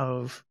idea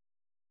of,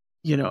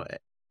 you know,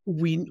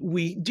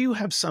 we do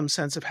have some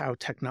sense of how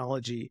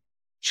technology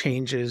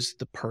changes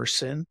the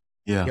person.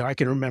 Yeah. You know, I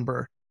can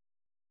remember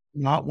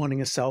not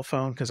wanting a cell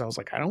phone because I was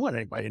like, I don't want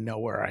anybody to know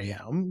where I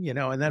am, you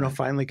know, and then I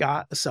finally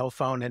got a cell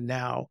phone and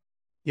now,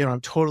 you know,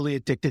 I'm totally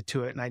addicted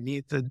to it and I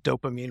need the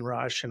dopamine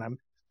rush and I'm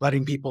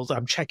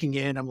checking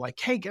in. I'm like,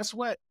 hey, guess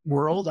what,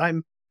 world?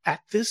 I'm at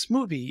this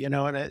movie, you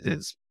know, and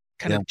it's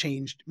kind of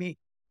changed me.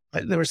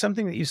 But there was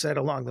something that you said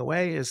along the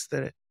way is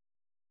that,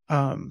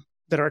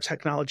 that our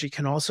technology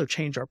can also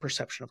change our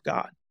perception of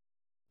God,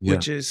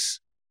 which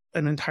is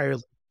an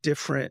entirely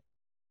different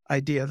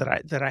idea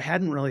that I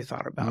hadn't really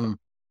thought about.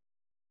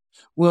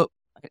 Well,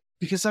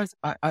 because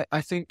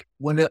I think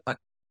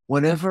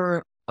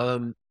whenever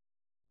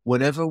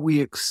we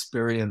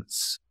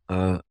experience,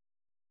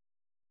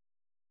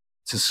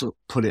 to sort of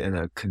put it in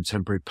a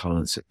contemporary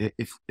parlance,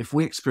 if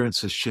we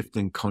experience a shift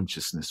in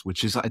consciousness,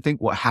 which is, I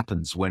think, what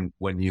happens when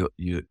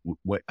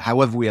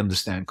however we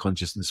understand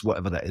consciousness,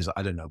 whatever that is,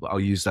 I don't know, but I'll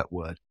use that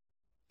word.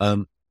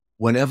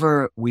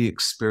 Whenever we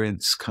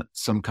experience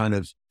some kind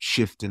of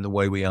shift in the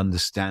way we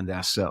understand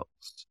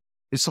ourselves,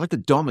 it's like a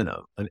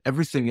domino and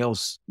everything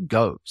else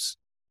goes.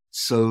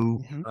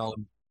 So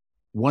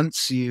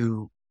once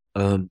you,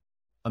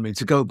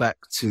 to go back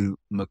to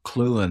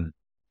McLuhan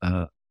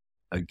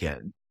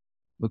again,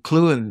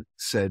 McLuhan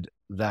said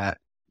that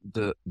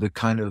the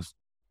kind of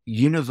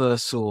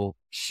universal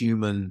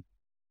human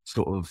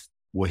sort of,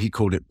 well, he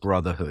called it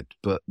brotherhood,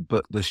 but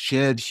the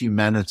shared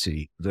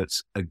humanity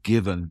that's a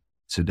given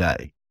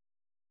today,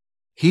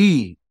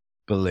 he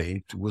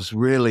believed was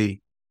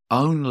really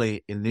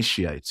only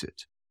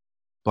initiated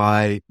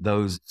by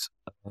those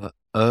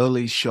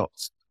early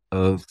shots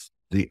of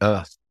the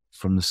Earth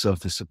from the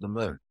surface of the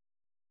moon.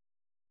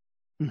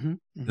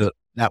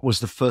 That was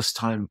the first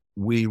time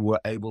we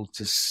were able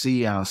to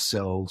see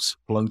ourselves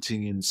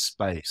floating in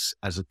space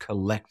as a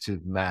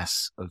collective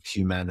mass of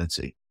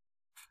humanity.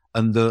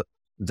 And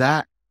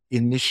that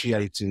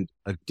initiated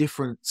a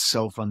different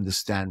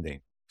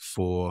self-understanding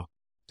for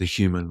the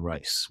human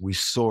race. We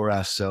saw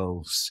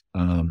ourselves,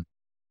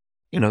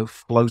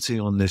 floating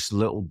on this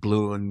little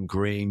blue and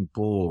green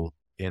ball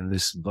in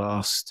this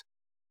vast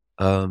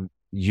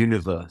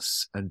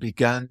universe, and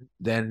began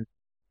then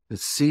to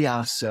see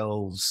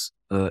ourselves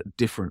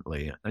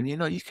differently. And,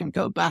 you can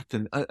go back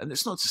and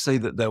it's not to say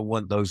that there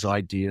weren't those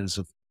ideas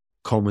of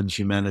common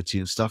humanity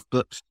and stuff,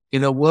 but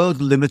in a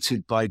world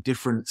limited by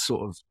different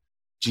sort of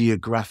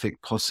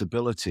geographic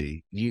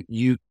possibility,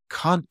 you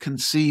can't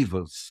conceive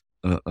of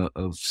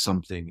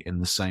something in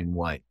the same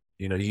way.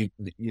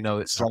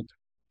 It's like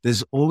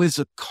there's always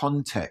a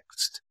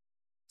context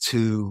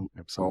to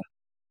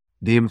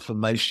the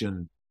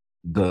information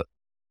that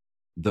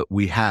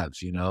we have,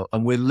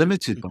 and we're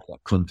limited by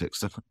that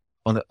context.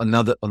 On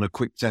a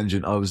quick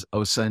tangent, I was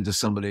saying to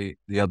somebody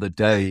the other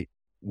day,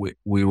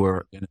 we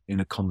were in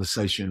a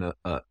conversation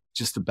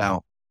just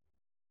about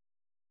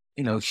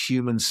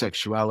human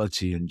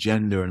sexuality and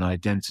gender and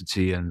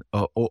identity and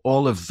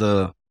all of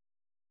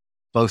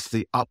both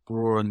the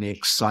uproar and the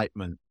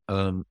excitement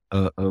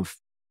of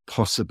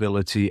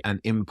possibility and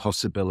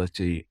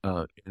impossibility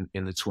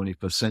in the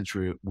 21st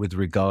century with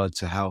regard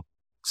to how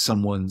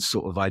someone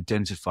sort of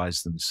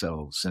identifies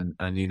themselves and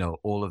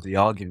all of the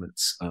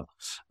arguments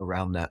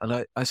around that.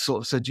 And I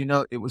sort of said,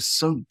 it was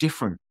so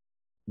different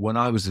when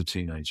I was a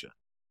teenager.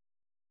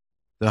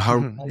 The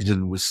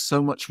horizon was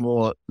so much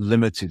more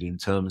limited in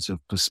terms of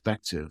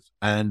perspective.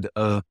 And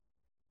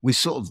we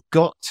sort of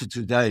got to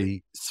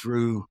today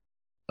through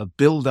a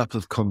build-up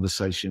of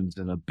conversations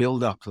and a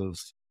build-up of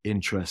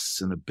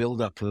interests and a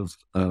build-up of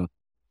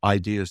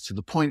ideas to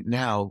the point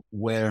now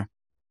where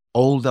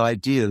old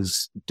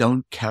ideas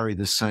don't carry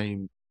the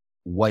same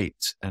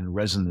weight and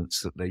resonance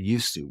that they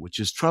used to, which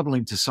is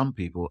troubling to some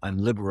people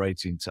and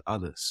liberating to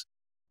others.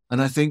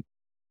 And I think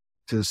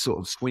to sort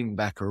of swing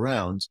back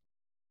around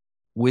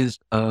with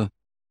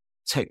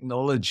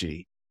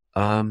technology,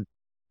 I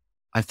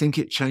think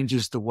it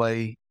changes the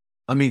way,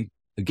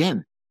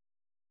 again,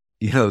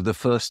 the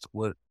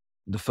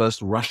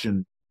first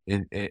Russian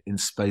in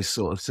space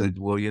sort of said,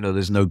 well,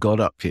 there's no God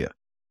up here.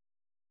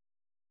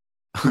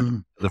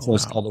 The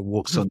first guy that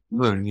walks on the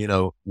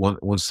moon,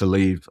 wants to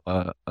leave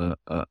a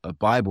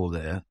Bible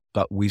there,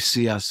 but we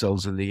see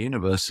ourselves in the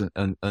universe,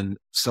 and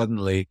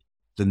suddenly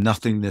the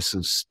nothingness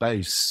of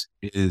space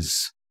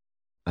is,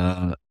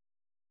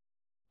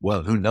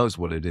 well, who knows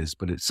what it is,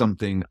 but it's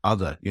something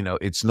other.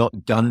 It's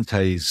not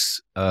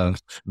Dante's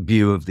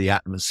view of the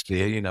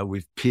atmosphere.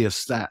 We've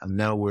pierced that, and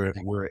now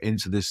we're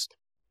into this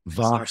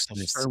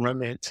vastness.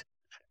 Firmament.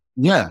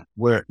 Yeah,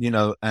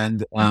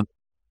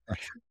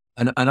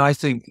 and I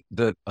think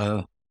that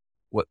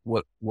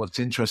what's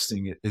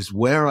interesting is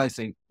where I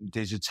think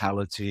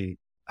digitality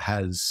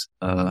has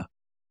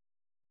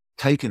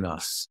taken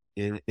us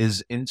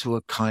is into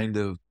a kind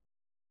of,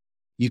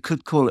 you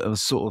could call it a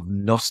sort of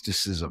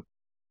Gnosticism,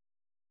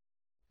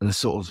 and a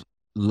sort of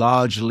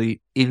largely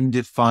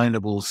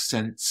indefinable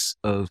sense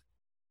of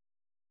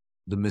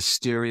the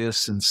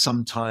mysterious and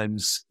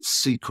sometimes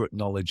secret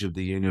knowledge of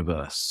the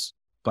universe.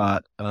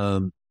 But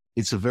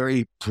it's a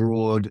very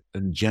broad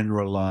and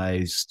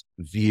generalized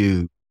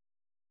view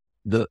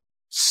that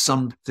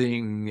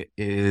something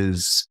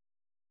is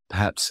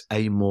perhaps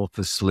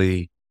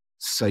amorphously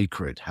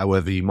sacred,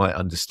 however you might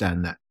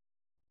understand that,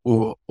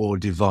 or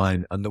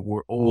divine, and that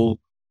we're all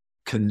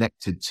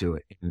connected to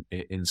it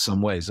in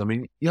some ways.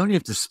 You only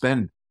have to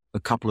spend a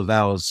couple of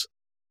hours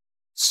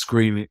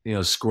scrolling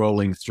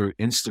through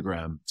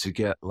Instagram to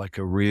get like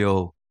a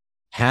real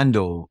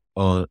handle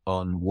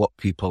on what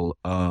people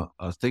are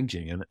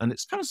thinking. And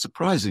it's kind of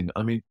surprising.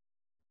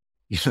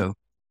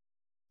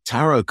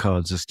 Tarot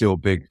cards are still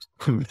big,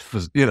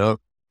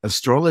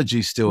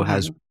 astrology still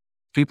has,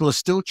 people are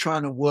still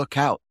trying to work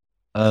out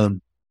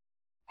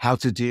how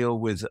to deal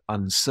with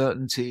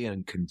uncertainty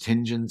and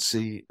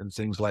contingency and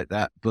things like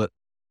that. But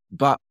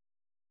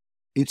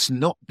it's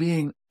not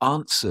being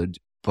answered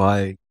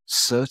by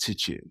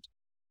certitude.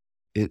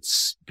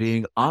 It's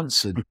being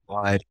answered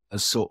by a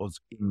sort of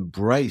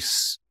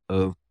embrace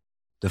of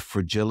the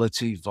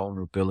fragility,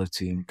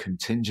 vulnerability, and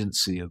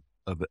contingency of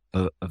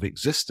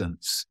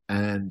existence.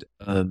 And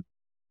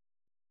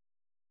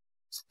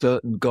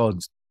certain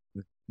gods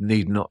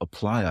need not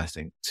apply, I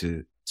think,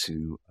 to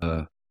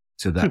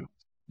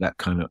that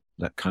kind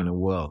of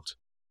world,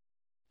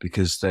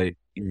 because they,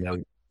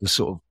 the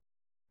sort of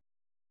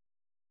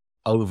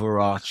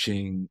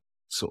overarching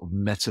sort of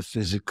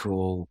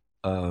metaphysical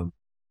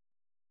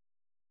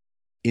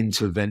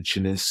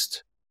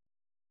interventionist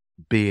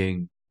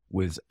being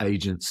with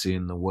agency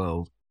in the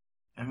world.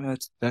 And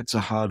that's a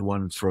hard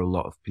one for a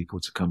lot of people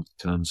to come to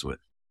terms with.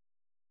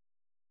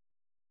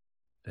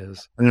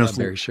 Is I'm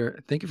very sure.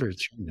 Thank you for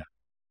sharing that.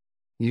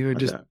 Your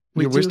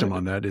wisdom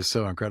on that is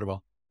so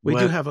incredible. We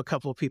do have a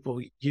couple of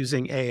people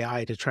using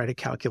AI to try to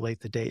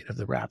calculate the date of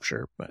the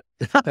rapture, but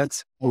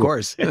that's of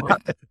course.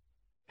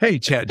 Hey,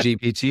 Chat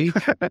GPT,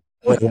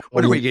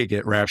 when are we going to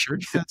get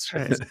raptured? That's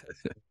right.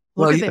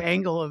 Look at the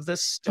angle of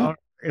this star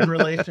in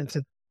relation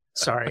to.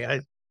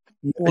 Sorry,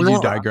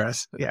 you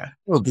digress. Yeah.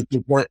 Well,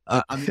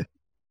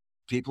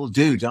 people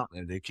do, don't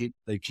they?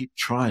 They keep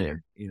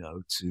trying,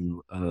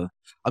 to.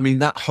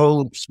 That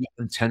whole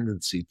human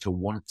tendency to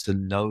want to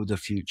know the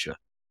future,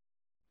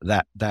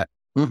 that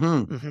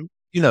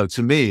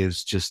to me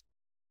is just,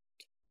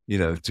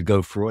 to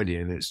go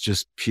Freudian, it's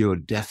just pure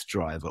death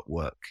drive at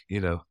work.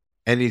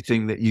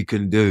 Anything that you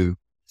can do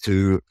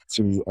to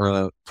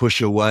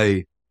push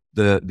away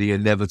the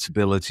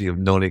inevitability of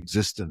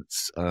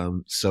non-existence.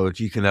 So if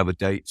you can have a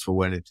date for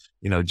when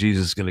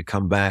Jesus is going to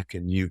come back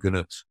and you're going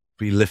to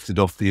be lifted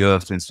off the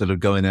earth instead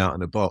of going out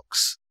in a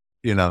box,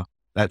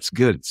 that's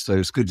good. So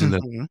it's good to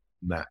know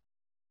that.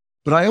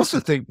 But I also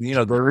think,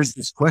 there is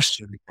this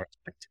question,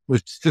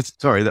 which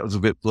sorry, that was a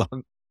bit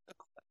blunt.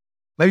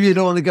 Maybe you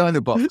don't want to go in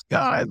the box.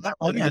 No,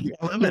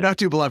 they're not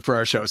too blunt for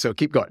our show, so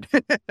keep going.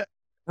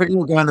 Maybe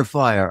we'll go under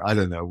fire. I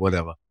don't know,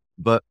 whatever.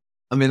 But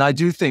I mean, I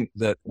do think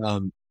that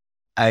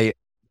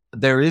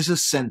there is a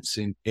sense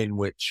in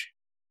which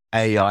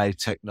AI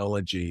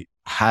technology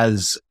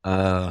has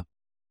a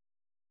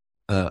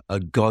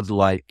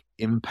godlike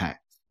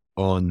impact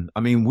on. I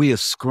mean, we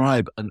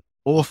ascribe an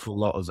awful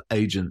lot of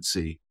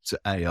agency to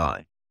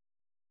AI.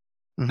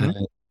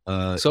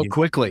 So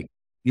quickly.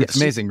 It's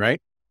amazing,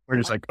 right? We're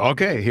just like,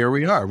 okay, here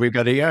we are. We've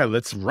got AI.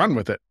 Let's run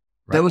with it.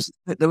 Right?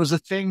 There was a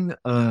thing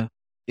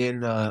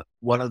in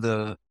one of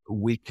the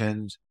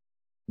weekend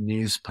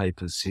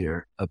newspapers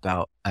here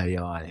about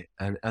AI,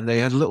 and they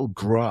had a little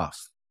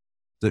graph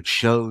that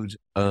showed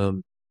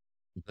the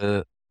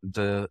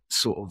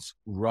sort of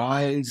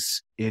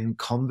rise in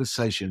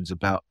conversations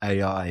about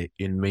AI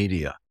in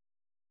media.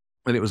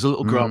 And it was a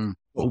little graph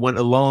that went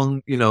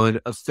along, in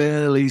a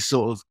fairly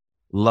sort of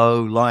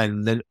low line.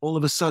 And then all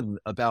of a sudden,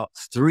 about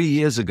 3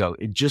 years ago,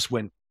 it just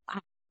went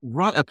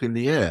right up in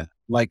the air,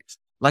 like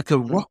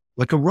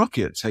a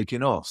rocket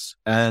taking off.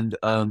 And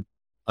I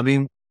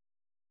mean,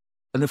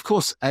 and of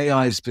course,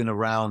 AI has been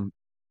around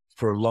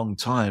for a long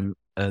time.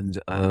 And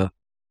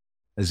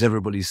as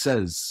everybody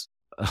says,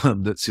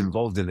 that's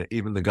involved in it,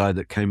 even the guy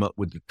that came up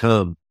with the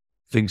term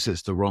thinks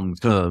it's the wrong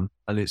term,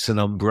 and it's an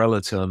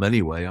umbrella term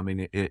anyway. I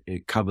mean,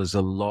 it covers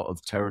a lot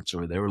of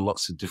territory. There are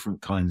lots of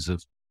different kinds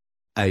of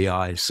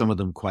AI, some of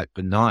them quite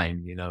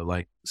benign,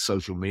 like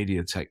social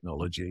media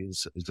technology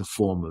is a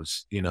form of,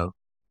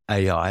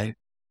 AI.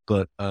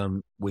 But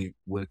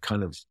we're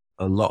kind of,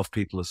 a lot of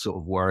people are sort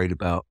of worried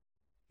about,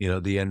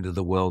 the end of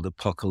the world,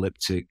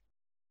 apocalyptic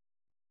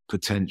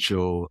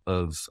potential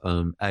of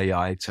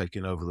AI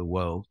taking over the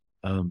world.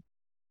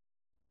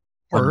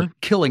 Or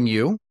killing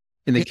you.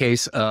 In the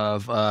case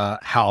of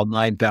HAL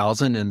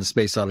 9000 in the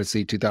Space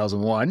Odyssey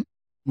 2001,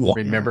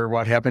 remember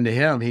what happened to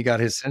him? He got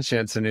his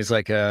sentience, and he's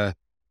like,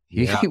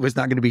 he was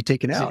not going to be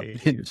taken out.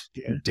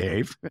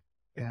 Dave.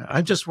 Yeah,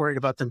 I'm just worried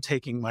about them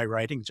taking my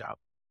writing job.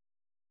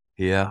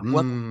 Yeah,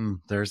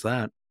 there's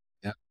that.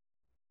 Yeah,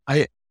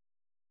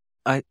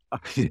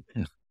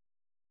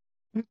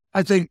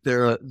 I think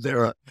there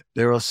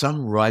are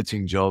some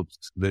writing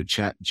jobs that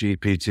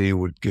ChatGPT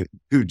would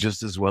do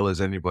just as well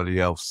as anybody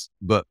else,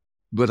 but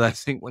I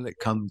think when it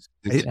comes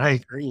to, I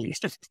agree.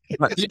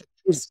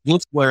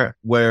 It's where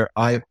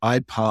I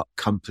part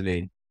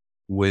company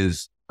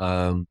with,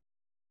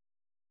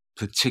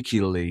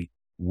 particularly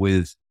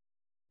with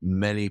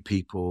many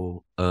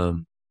people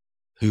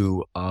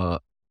who are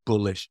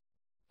bullish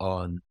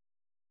on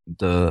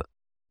the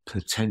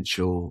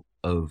potential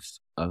of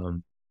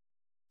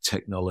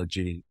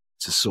technology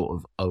to sort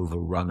of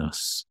overrun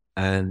us.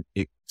 And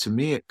to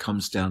me, it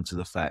comes down to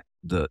the fact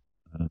that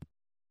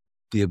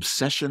the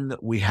obsession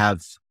that we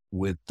have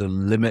with the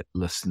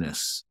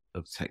limitlessness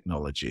of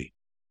technology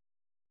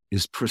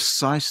is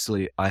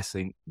precisely, I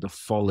think, the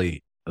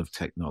folly of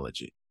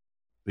technology.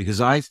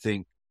 Because I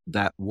think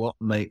that what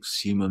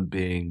makes human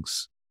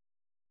beings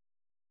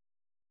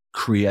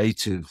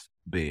creative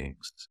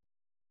beings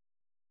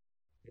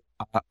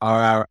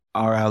are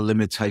our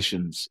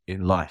limitations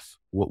in life,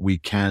 what we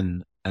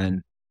can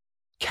and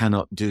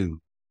cannot do.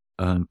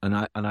 And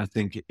I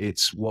think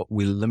it's what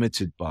we're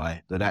limited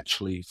by that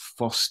actually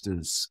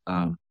fosters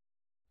our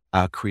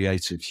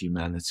creative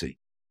humanity.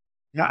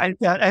 Yeah, I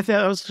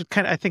thought it was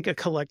kind of, I think, a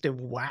collective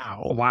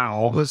wow.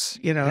 Wow. Was,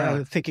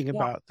 thinking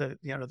about the,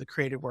 the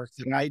creative work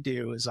that I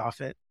do is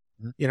often,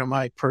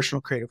 my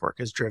personal creative work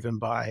is driven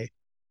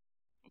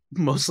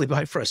mostly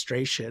by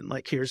frustration.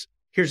 Like here's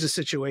a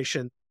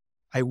situation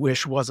I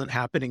wish wasn't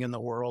happening in the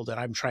world, and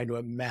I'm trying to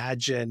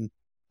imagine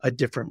a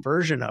different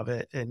version of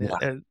it.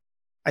 And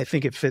I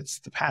think it fits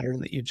the pattern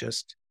that you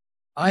just.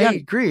 I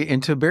agree.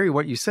 And to bury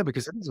what you said,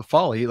 because it is a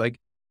folly, like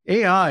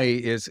AI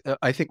is,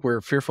 I think we're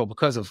fearful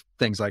because of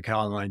things like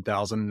HAL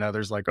 9000 and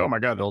others, like, oh my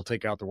God, they'll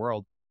take out the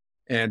world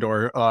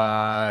or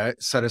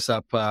set us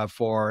up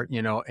for,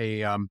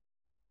 the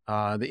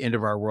end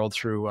of our world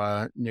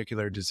through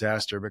nuclear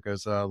disaster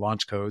because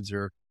launch codes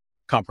are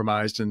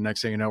compromised. And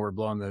next thing you know, we're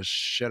blowing the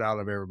shit out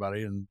of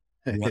everybody and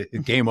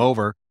game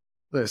over.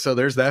 So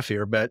there's that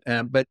fear. But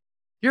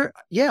to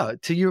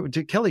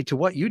Kelly, to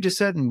what you just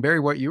said, and Barry,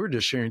 what you were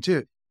just sharing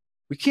too,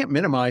 we can't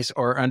minimize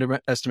or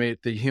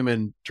underestimate the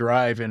human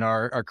drive in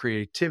our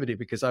creativity,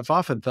 because I've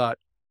often thought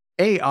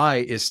AI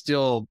is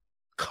still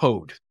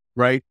code,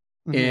 right?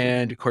 Mm-hmm.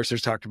 And of course,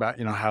 there's talked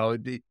about, how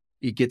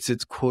it gets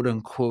its quote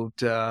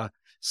unquote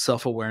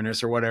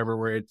self-awareness or whatever,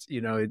 where it's,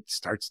 it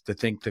starts to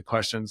think the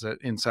questions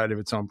inside of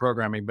its own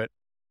programming. But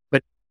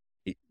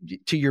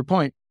to your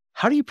point,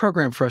 how do you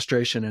program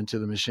frustration into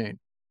the machine?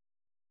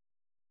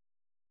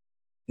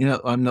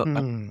 I'm not.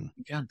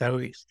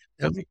 That'd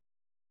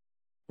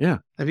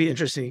be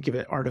interesting to give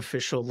it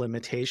artificial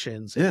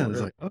limitations. Yeah,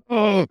 it's like,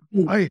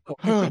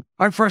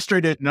 I'm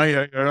frustrated and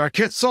I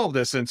can't solve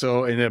this, and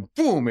then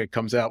boom, it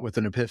comes out with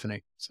an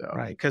epiphany. So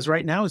right, because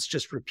right now it's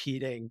just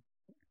repeating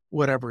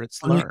whatever it's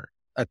I mean, learned.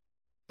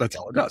 That's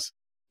all it does.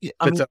 yeah,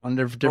 Puts it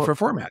under different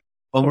format.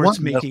 on Or one it's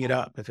making it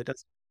up if it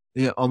doesn't.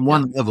 Yeah, on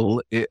one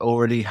level, it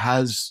already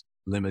has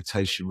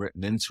limitation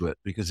written into it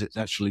because it's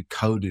actually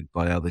coded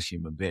by other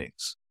human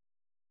beings.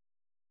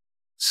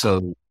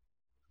 So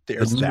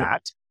There's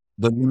that.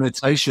 the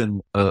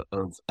limitation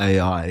of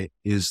AI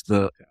is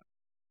that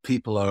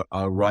people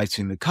are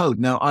writing the code.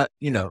 Now, I'm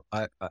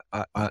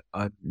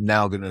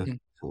now going to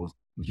sort of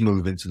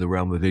move into the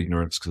realm of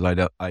ignorance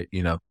because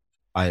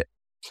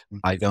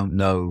I don't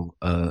know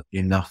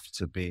enough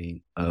to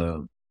be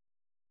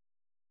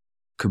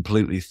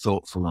completely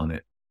thoughtful on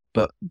it.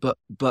 But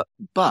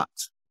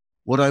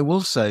what I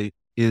will say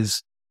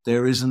is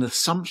there is an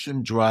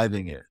assumption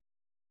driving it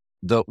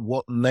that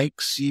what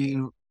makes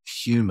you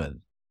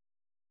human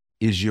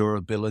is your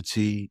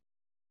ability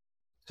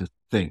to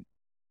think.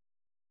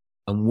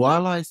 And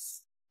while I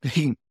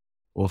think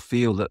or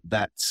feel that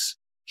that's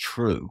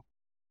true,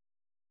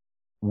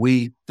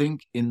 we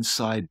think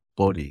inside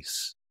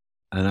bodies.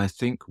 And I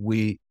think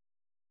we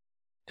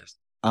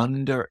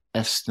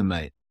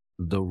underestimate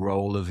the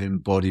role of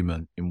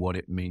embodiment in what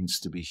it means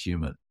to be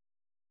human.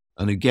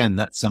 And again,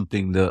 that's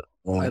something that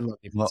a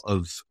lot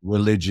of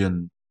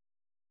religion,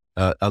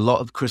 a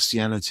lot of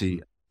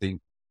Christianity, I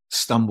think,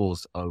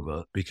 stumbles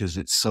over because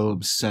it's so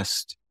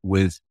obsessed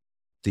with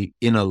the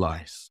inner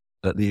life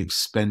at the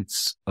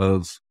expense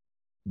of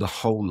the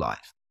whole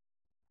life.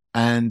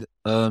 And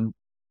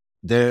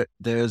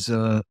there's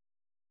a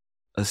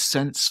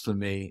sense for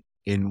me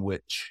in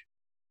which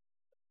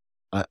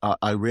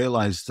I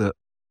realize that,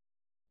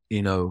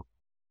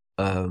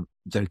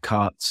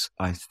 Descartes,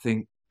 I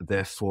think,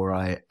 therefore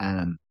I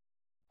am,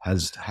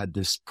 has had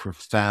this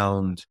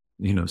profound,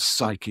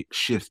 psychic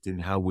shift in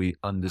how we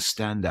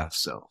understand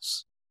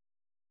ourselves.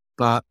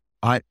 But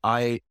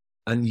I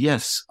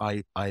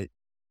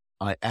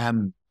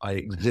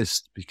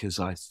exist because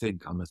I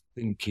think. I'm a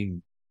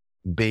thinking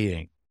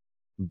being,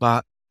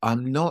 but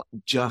I'm not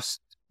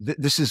just,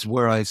 this is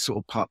where I sort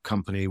of part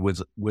company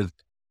with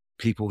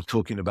people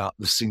talking about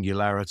the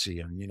singularity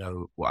and,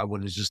 I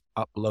want to just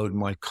upload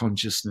my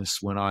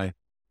consciousness when I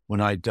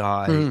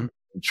die, I'm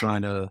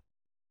trying to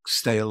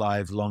stay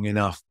alive long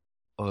enough,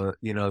 so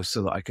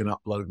that I can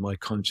upload my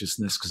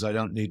consciousness because I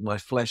don't need my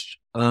flesh.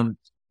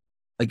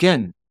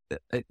 Again,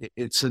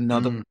 it's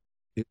another,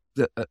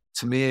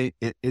 to me,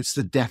 it's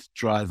the death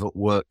drive at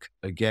work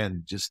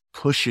again, just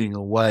pushing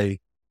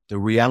away the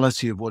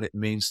reality of what it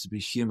means to be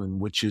human,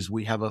 which is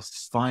we have a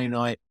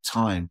finite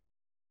time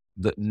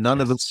that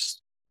none of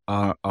us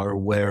are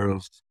aware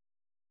of,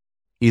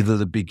 either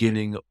the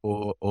beginning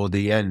or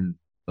the end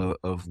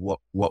of what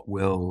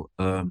we'll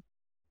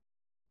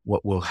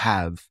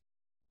have.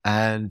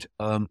 And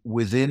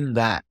within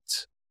that,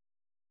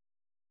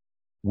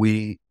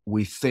 we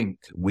think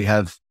we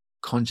have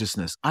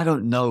consciousness. I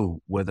don't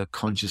know whether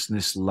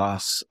consciousness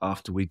lasts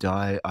after we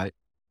die. I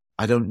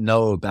don't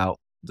know about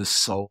the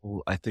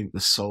soul. I think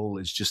the soul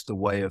is just a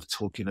way of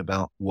talking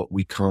about what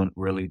we can't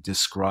really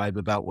describe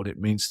about what it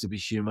means to be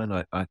human.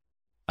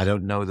 I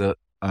don't know that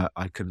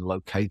I can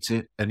locate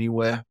it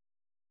anywhere.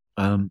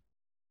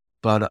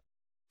 But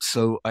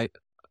so I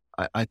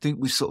think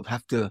we sort of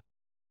have to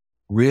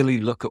really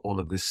look at all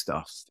of this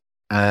stuff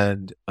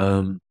and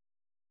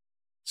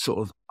sort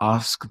of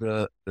ask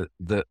the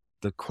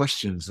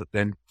questions that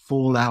then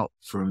fall out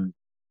from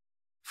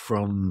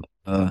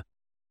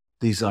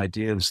these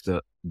ideas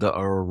that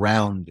are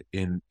around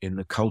in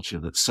the culture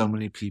that so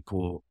many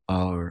people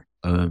are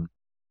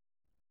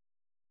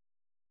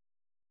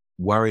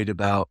worried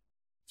about,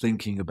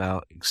 thinking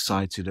about,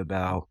 excited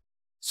about,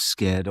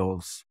 scared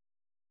of,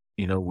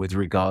 with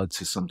regard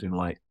to something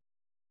like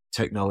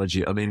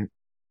technology. I mean,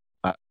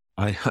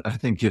 I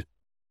think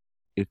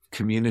if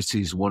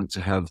communities want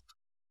to have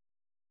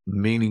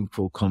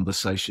meaningful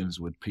conversations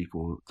with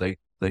people, they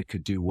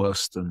could do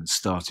worse than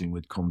starting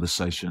with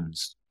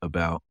conversations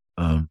about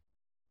the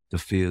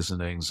fears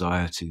and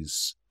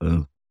anxieties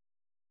of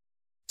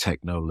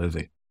techno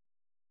living.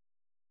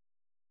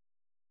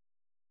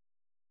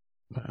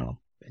 Wow,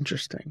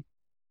 interesting.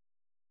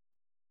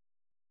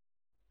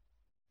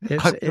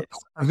 I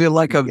feel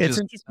like I'm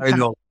just, I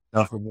know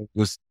nothing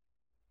was.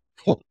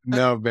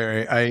 No,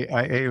 Barry,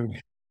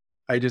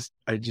 I just,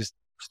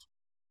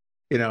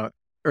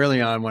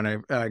 early on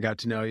when I got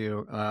to know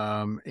you,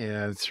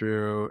 and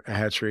through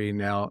Hatchery,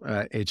 now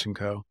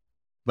H&Co,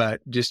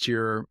 but just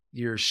your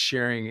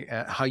sharing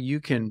how you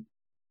can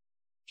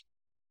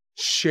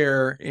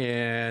share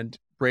and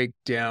break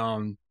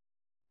down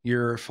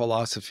your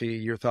philosophy,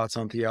 your thoughts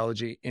on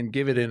theology, and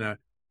give it in a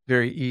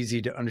very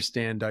easy to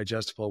understand,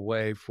 digestible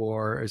way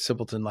for a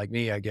simpleton like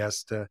me, I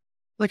guess, to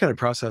look at a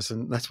process.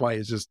 And that's why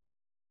it's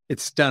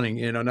stunning.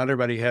 Not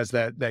everybody has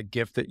that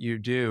gift that you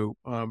do,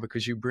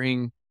 because you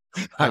bring,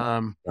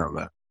 no,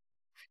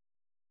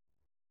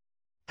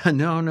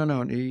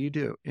 you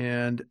do.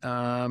 And,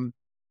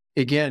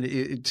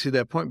 again, to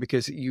that point,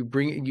 because you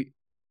bring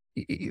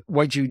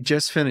what you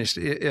just finished,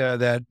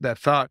 that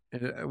thought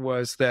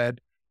was that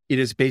it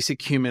is basic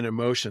human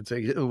emotions.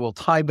 It will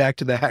tie back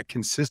to that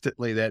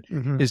consistently that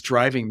is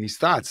driving these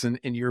thoughts. And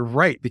you're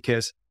right,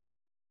 because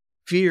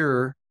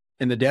fear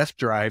and the death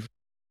drive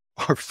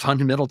are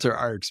fundamental to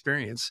our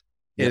experience,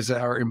 is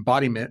our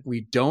embodiment.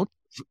 We don't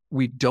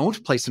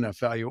place enough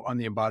value on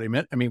the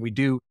embodiment. I mean, we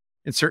do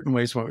in certain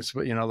ways, like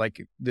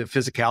the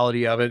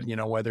physicality of it,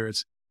 whether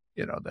it's,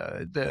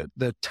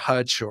 the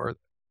touch or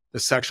the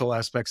sexual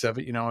aspects of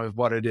it, of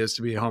what it is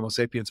to be a Homo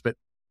sapiens. But,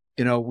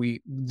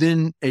 we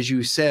then, as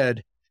you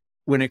said,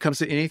 when it comes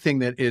to anything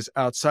that is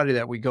outside of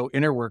that, we go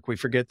inner work. We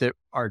forget that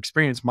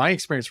my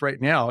experience right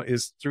now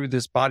is through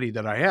this body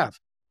that I have.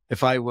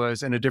 If I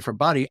was in a different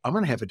body, I'm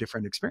going to have a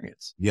different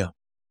experience. Yeah.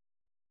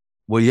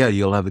 Well, yeah,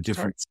 you'll have a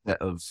different set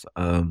of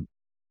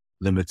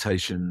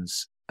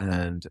limitations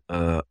and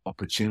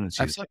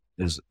opportunities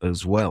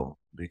as well,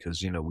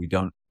 because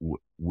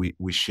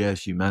we share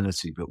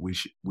humanity, but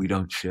we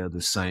don't share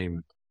the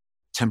same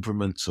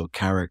temperaments or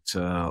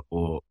character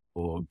or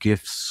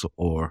gifts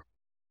or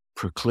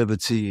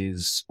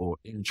proclivities or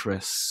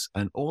interests,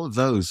 and all of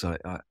those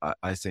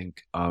I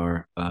think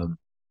are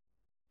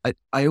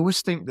I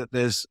always think that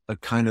there's a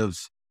kind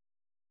of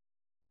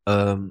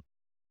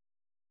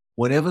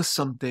whenever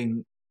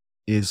something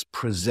is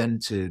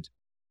presented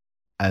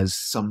as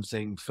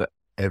something for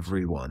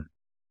everyone,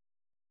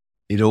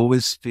 it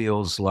always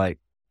feels like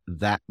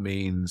that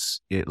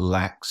means it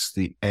lacks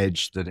the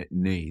edge that it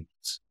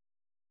needs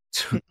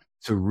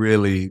to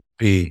really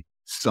be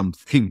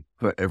something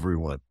for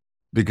everyone,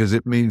 because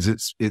it means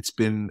it's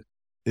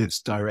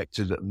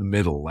directed at the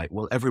middle. Like,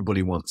 well,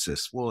 everybody wants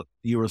this. Well,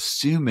 you're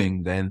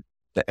assuming then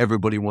that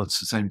everybody wants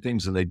the same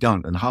things, and they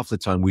don't. And half the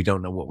time we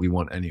don't know what we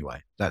want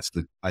anyway.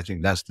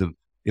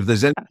 If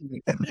there's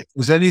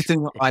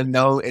anything I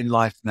know in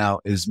life now,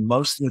 is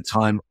most of the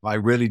time I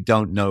really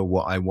don't know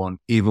what I want,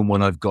 even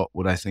when I've got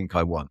what I think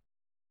I want.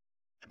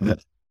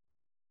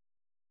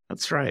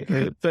 That's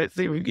right. But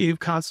you've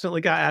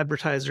constantly got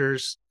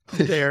advertisers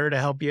there to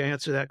help you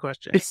answer that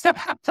question.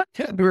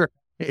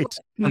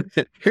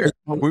 Here,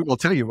 we will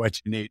tell you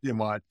what you need and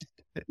want.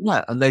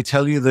 Yeah, and they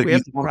tell you that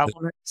you want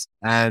it,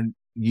 and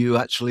you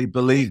actually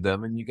believe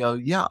them, and you go,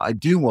 yeah, I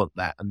do want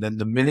that. And then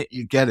the minute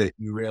you get it,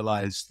 you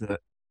realize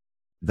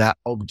that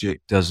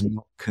object does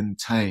not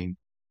contain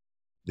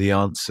the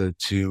answer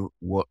to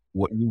what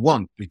you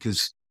want,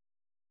 because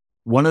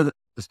one of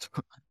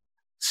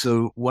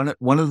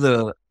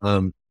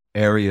the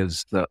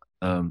areas that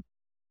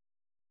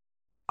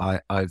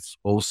I've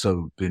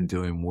also been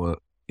doing work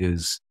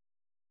is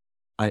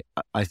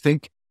I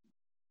think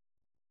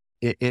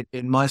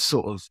in my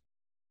sort of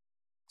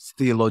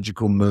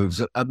theological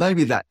moves,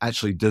 maybe that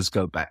actually does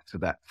go back to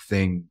that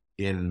thing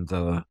in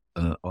the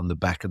on the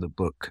back of the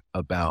book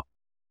about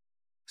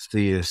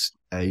theist,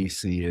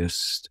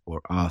 atheist,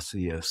 or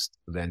atheist,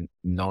 then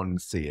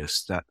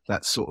non-theist.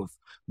 That sort of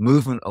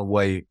movement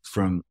away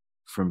from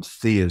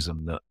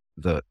theism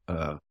that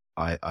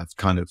I've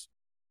kind of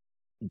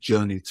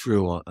journeyed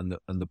through, and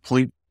the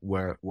point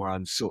where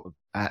I'm sort of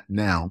at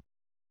now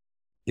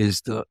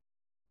is that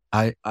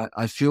I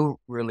feel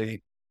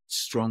really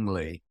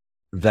strongly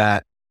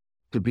that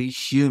to be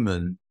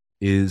human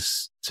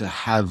is to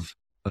have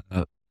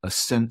a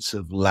sense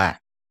of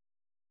lack,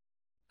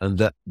 and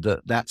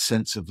that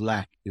sense of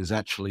lack is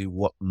actually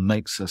what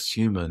makes us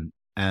human.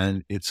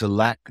 And it's a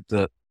lack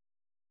that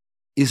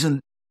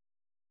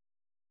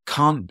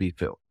can't be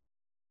filled.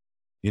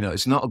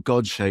 It's not a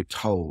God-shaped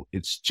hole.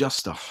 It's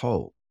just a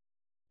hole.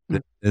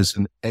 There's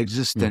an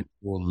existential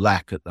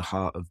lack at the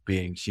heart of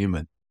being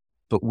human,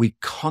 but we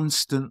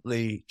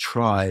constantly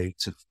try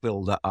to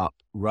fill that up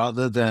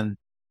rather than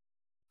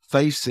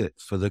face it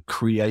for the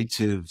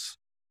creative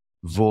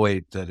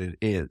void that it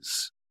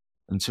is,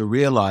 and to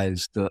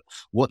realize that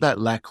what that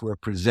lack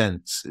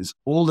represents is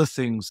all the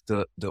things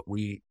that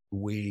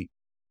we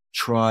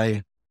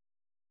try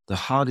the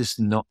hardest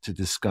not to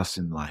discuss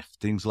in life.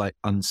 Things like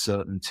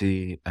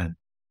uncertainty and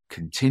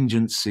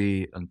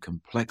contingency and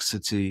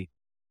complexity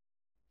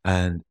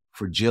and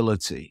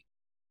fragility.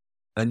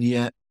 And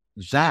yet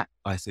that,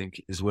 I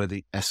think, is where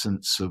the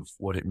essence of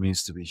what it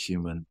means to be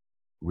human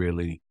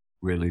really,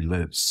 really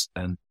lives.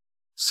 And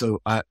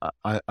so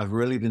I've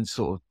really been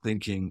sort of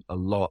thinking a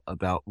lot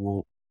about,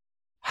 well,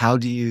 how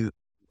do you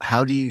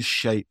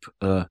shape,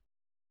 from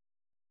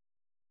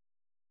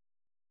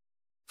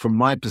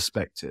my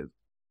perspective,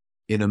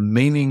 in a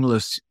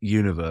meaningless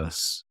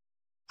universe,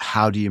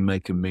 how do you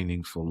make a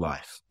meaningful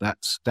life?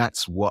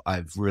 That's what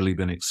I've really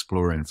been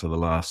exploring for the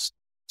last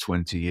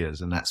 20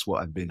 years. And that's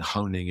what I've been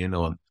honing in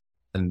on,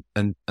 and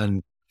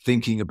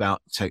thinking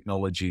about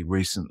technology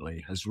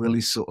recently has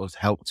really sort of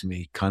helped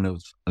me kind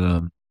of,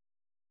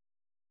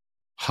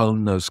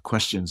 hone those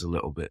questions a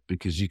little bit,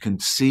 because you can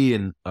see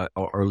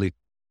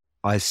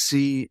I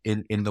see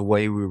in the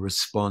way we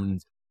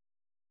respond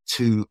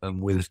to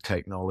and with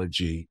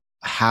technology,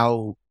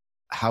 how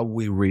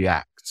we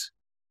react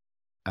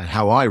and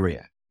how I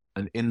react.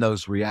 And in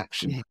those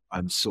reactions,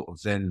 I'm sort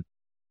of then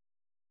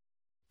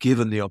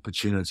given the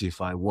opportunity, if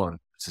I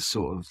want, to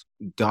sort of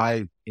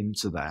dive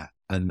into that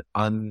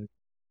and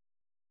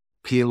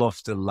peel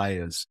off the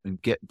layers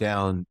and get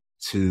down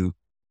to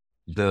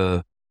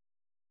the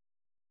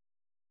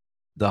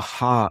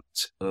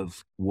heart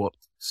of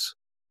what's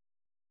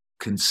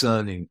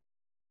concerning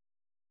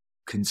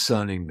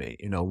me,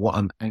 what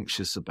I'm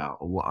anxious about,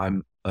 or what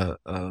I'm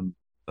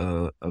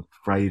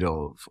afraid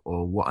of,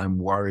 or what I'm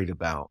worried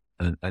about,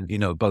 and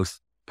both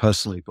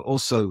personally, but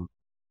also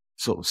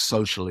sort of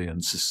socially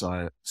and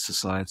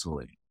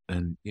societally,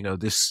 and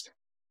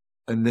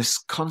this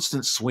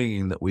constant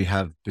swinging that we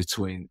have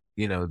between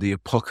the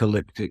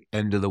apocalyptic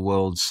end of the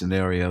world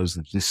scenarios,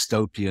 the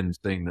dystopian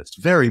thing that's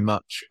very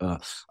much a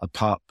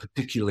part,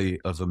 particularly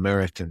of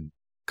American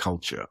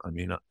culture. I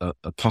mean,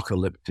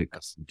 apocalyptic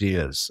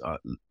ideas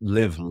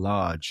live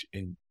large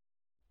in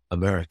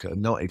America,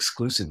 not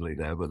exclusively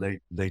there, but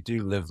they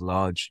do live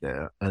large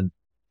there. And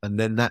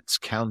then that's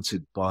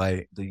countered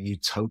by the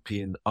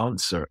utopian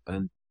answer.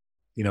 And,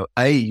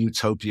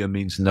 utopia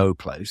means no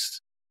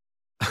place.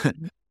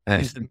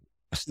 And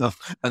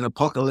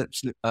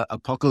apocalypse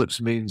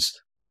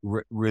means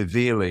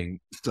revealing.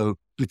 So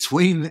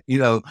between,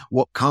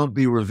 what can't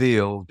be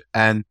revealed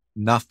and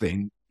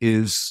nothing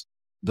is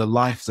the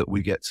life that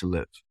we get to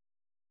live.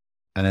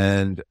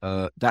 And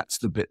that's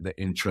the bit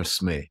that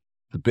interests me,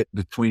 the bit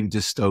between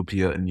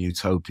dystopia and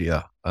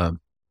utopia,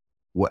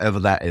 whatever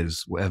that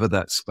is, whatever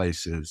that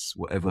space is,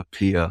 whatever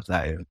pier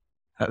that is,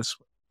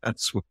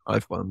 that's where I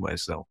find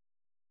myself.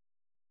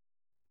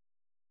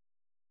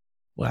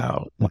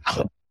 Wow.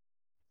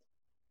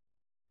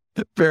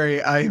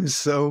 Barry, I am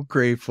so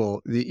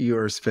grateful that you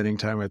are spending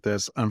time with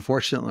us.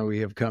 Unfortunately, we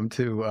have come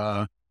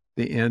to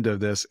the end of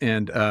this,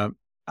 and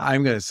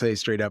I'm going to say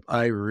straight up,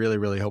 I really,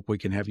 really hope we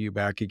can have you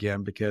back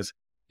again, because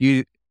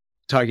you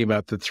talking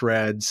about the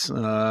threads,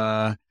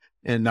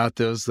 and not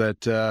those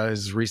that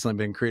has recently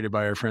been created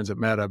by our friends at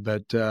Meta,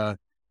 but the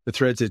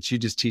threads that you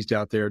just teased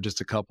out there,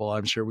 just a couple.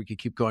 I'm sure we could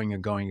keep going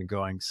and going and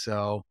going.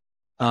 So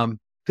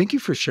thank you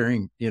for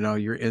sharing,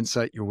 your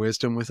insight, your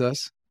wisdom with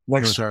us,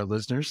 with our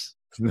listeners.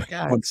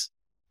 Yeah,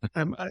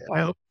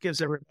 I hope it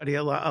gives everybody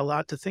a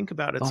lot to think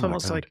about. It's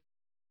almost like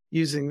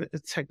using the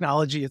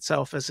technology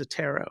itself as a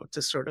tarot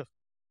to sort of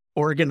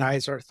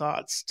organize our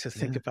thoughts, to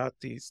think about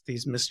these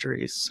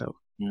mysteries. So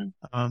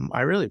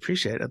I really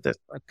appreciate it. That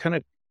I've kind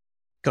of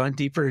gone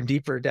deeper and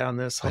deeper down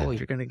this hole.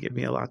 You're going to give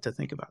me a lot to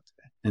think about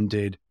today.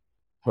 Indeed.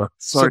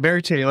 So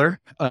Barry Taylor,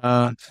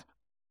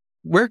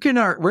 where can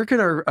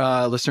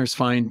our listeners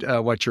find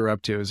what you're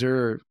up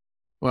to?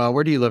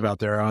 Where do you live out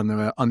there on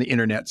the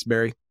internets,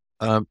 Barry?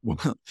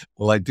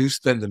 Well, I do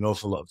spend an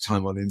awful lot of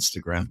time on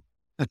Instagram.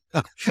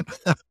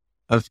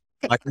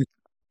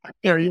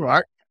 There you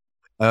are.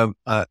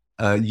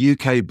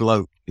 UK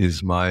Bloke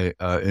is my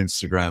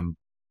Instagram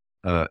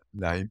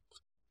name.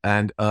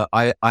 And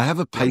I have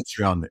a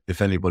Patreon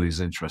if anybody's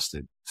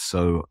interested.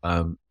 So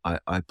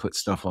I put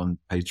stuff on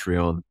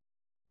Patreon.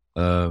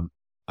 I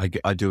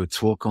do a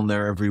talk on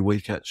there every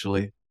week,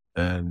 actually.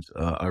 And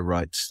I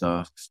write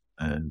stuff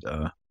and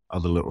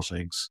other little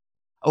things.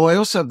 Oh, I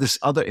also have this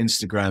other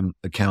Instagram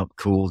account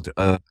called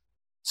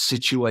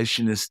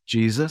Situationist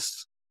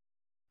Jesus,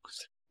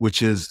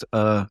 which is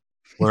where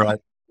I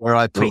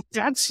put. Wait,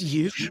 that's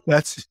you?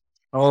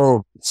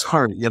 Oh,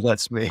 sorry. Yeah,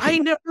 that's me. I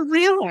never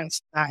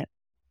realized that.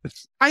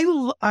 I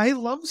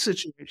love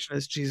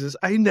Situationist Jesus.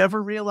 I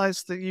never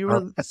realized that you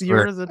were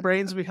the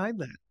brains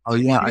behind that. Oh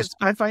yeah,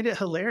 I find it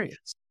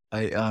hilarious.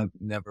 I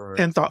never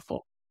and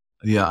thoughtful.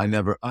 Yeah, I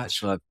never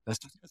actually. That's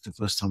the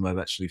first time I've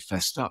actually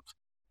fessed up.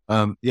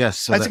 Yes.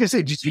 So I was going to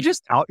say, did you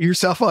just out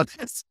yourself on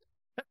this?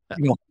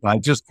 No, I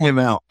just came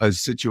out as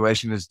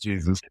Situationist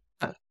Jesus.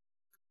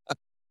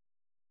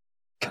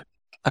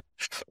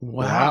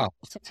 Wow.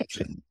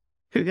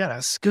 You got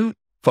a scoot.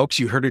 Folks,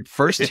 you heard it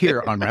first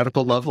here on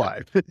Radical Love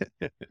Live.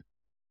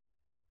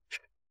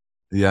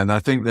 Yeah, and I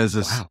think there's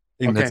a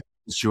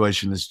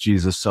Situationist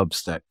Jesus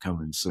Substack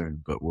coming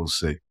soon, but we'll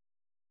see.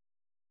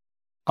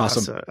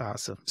 Awesome.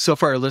 So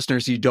for our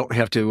listeners, you don't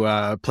have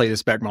to play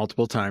this back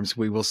multiple times.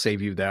 We will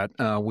save you that.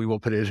 We will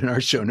put it in our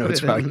show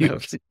notes how you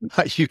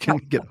can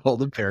get a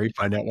hold of Barry,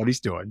 find out what he's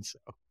doing. So,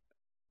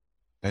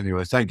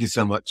 anyway, thank you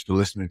so much for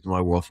listening to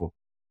my waffle.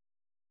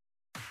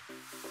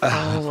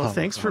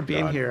 Thanks for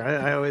being here.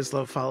 I always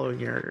love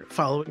following your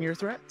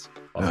threads.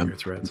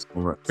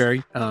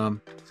 Barry,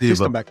 please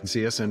come back and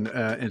see us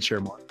and share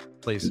more,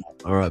 please.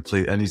 All right,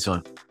 please,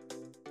 anytime.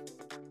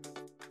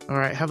 All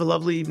right, have a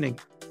lovely evening.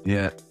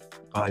 Yeah.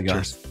 Bye,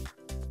 guys.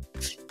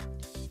 Cheers.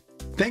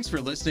 Thanks for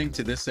listening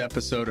to this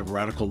episode of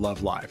Radical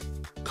Love Live,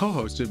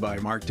 co-hosted by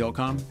Mark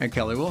Dilcom and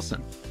Kelly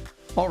Wilson.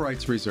 All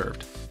rights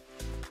reserved.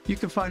 You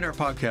can find our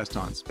podcast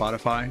on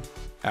Spotify,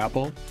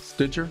 Apple,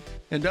 Stitcher,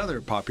 and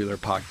other popular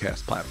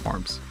podcast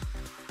platforms.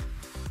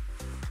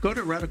 Go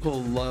to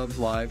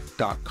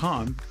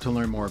radicallovelive.com to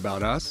learn more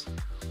about us,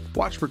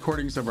 watch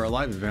recordings of our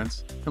live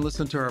events, and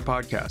listen to our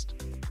podcast.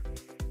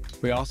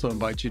 We also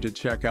invite you to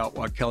check out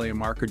what Kelly and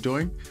Mark are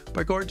doing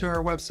by going to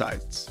our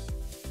websites.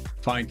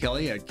 Find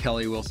Kelly at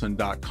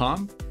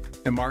kellywilson.com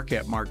and Mark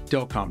at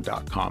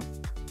markdilcom.com.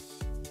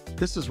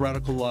 This is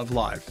Radical Love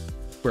Live,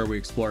 where we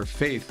explore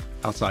faith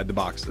outside the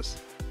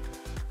boxes.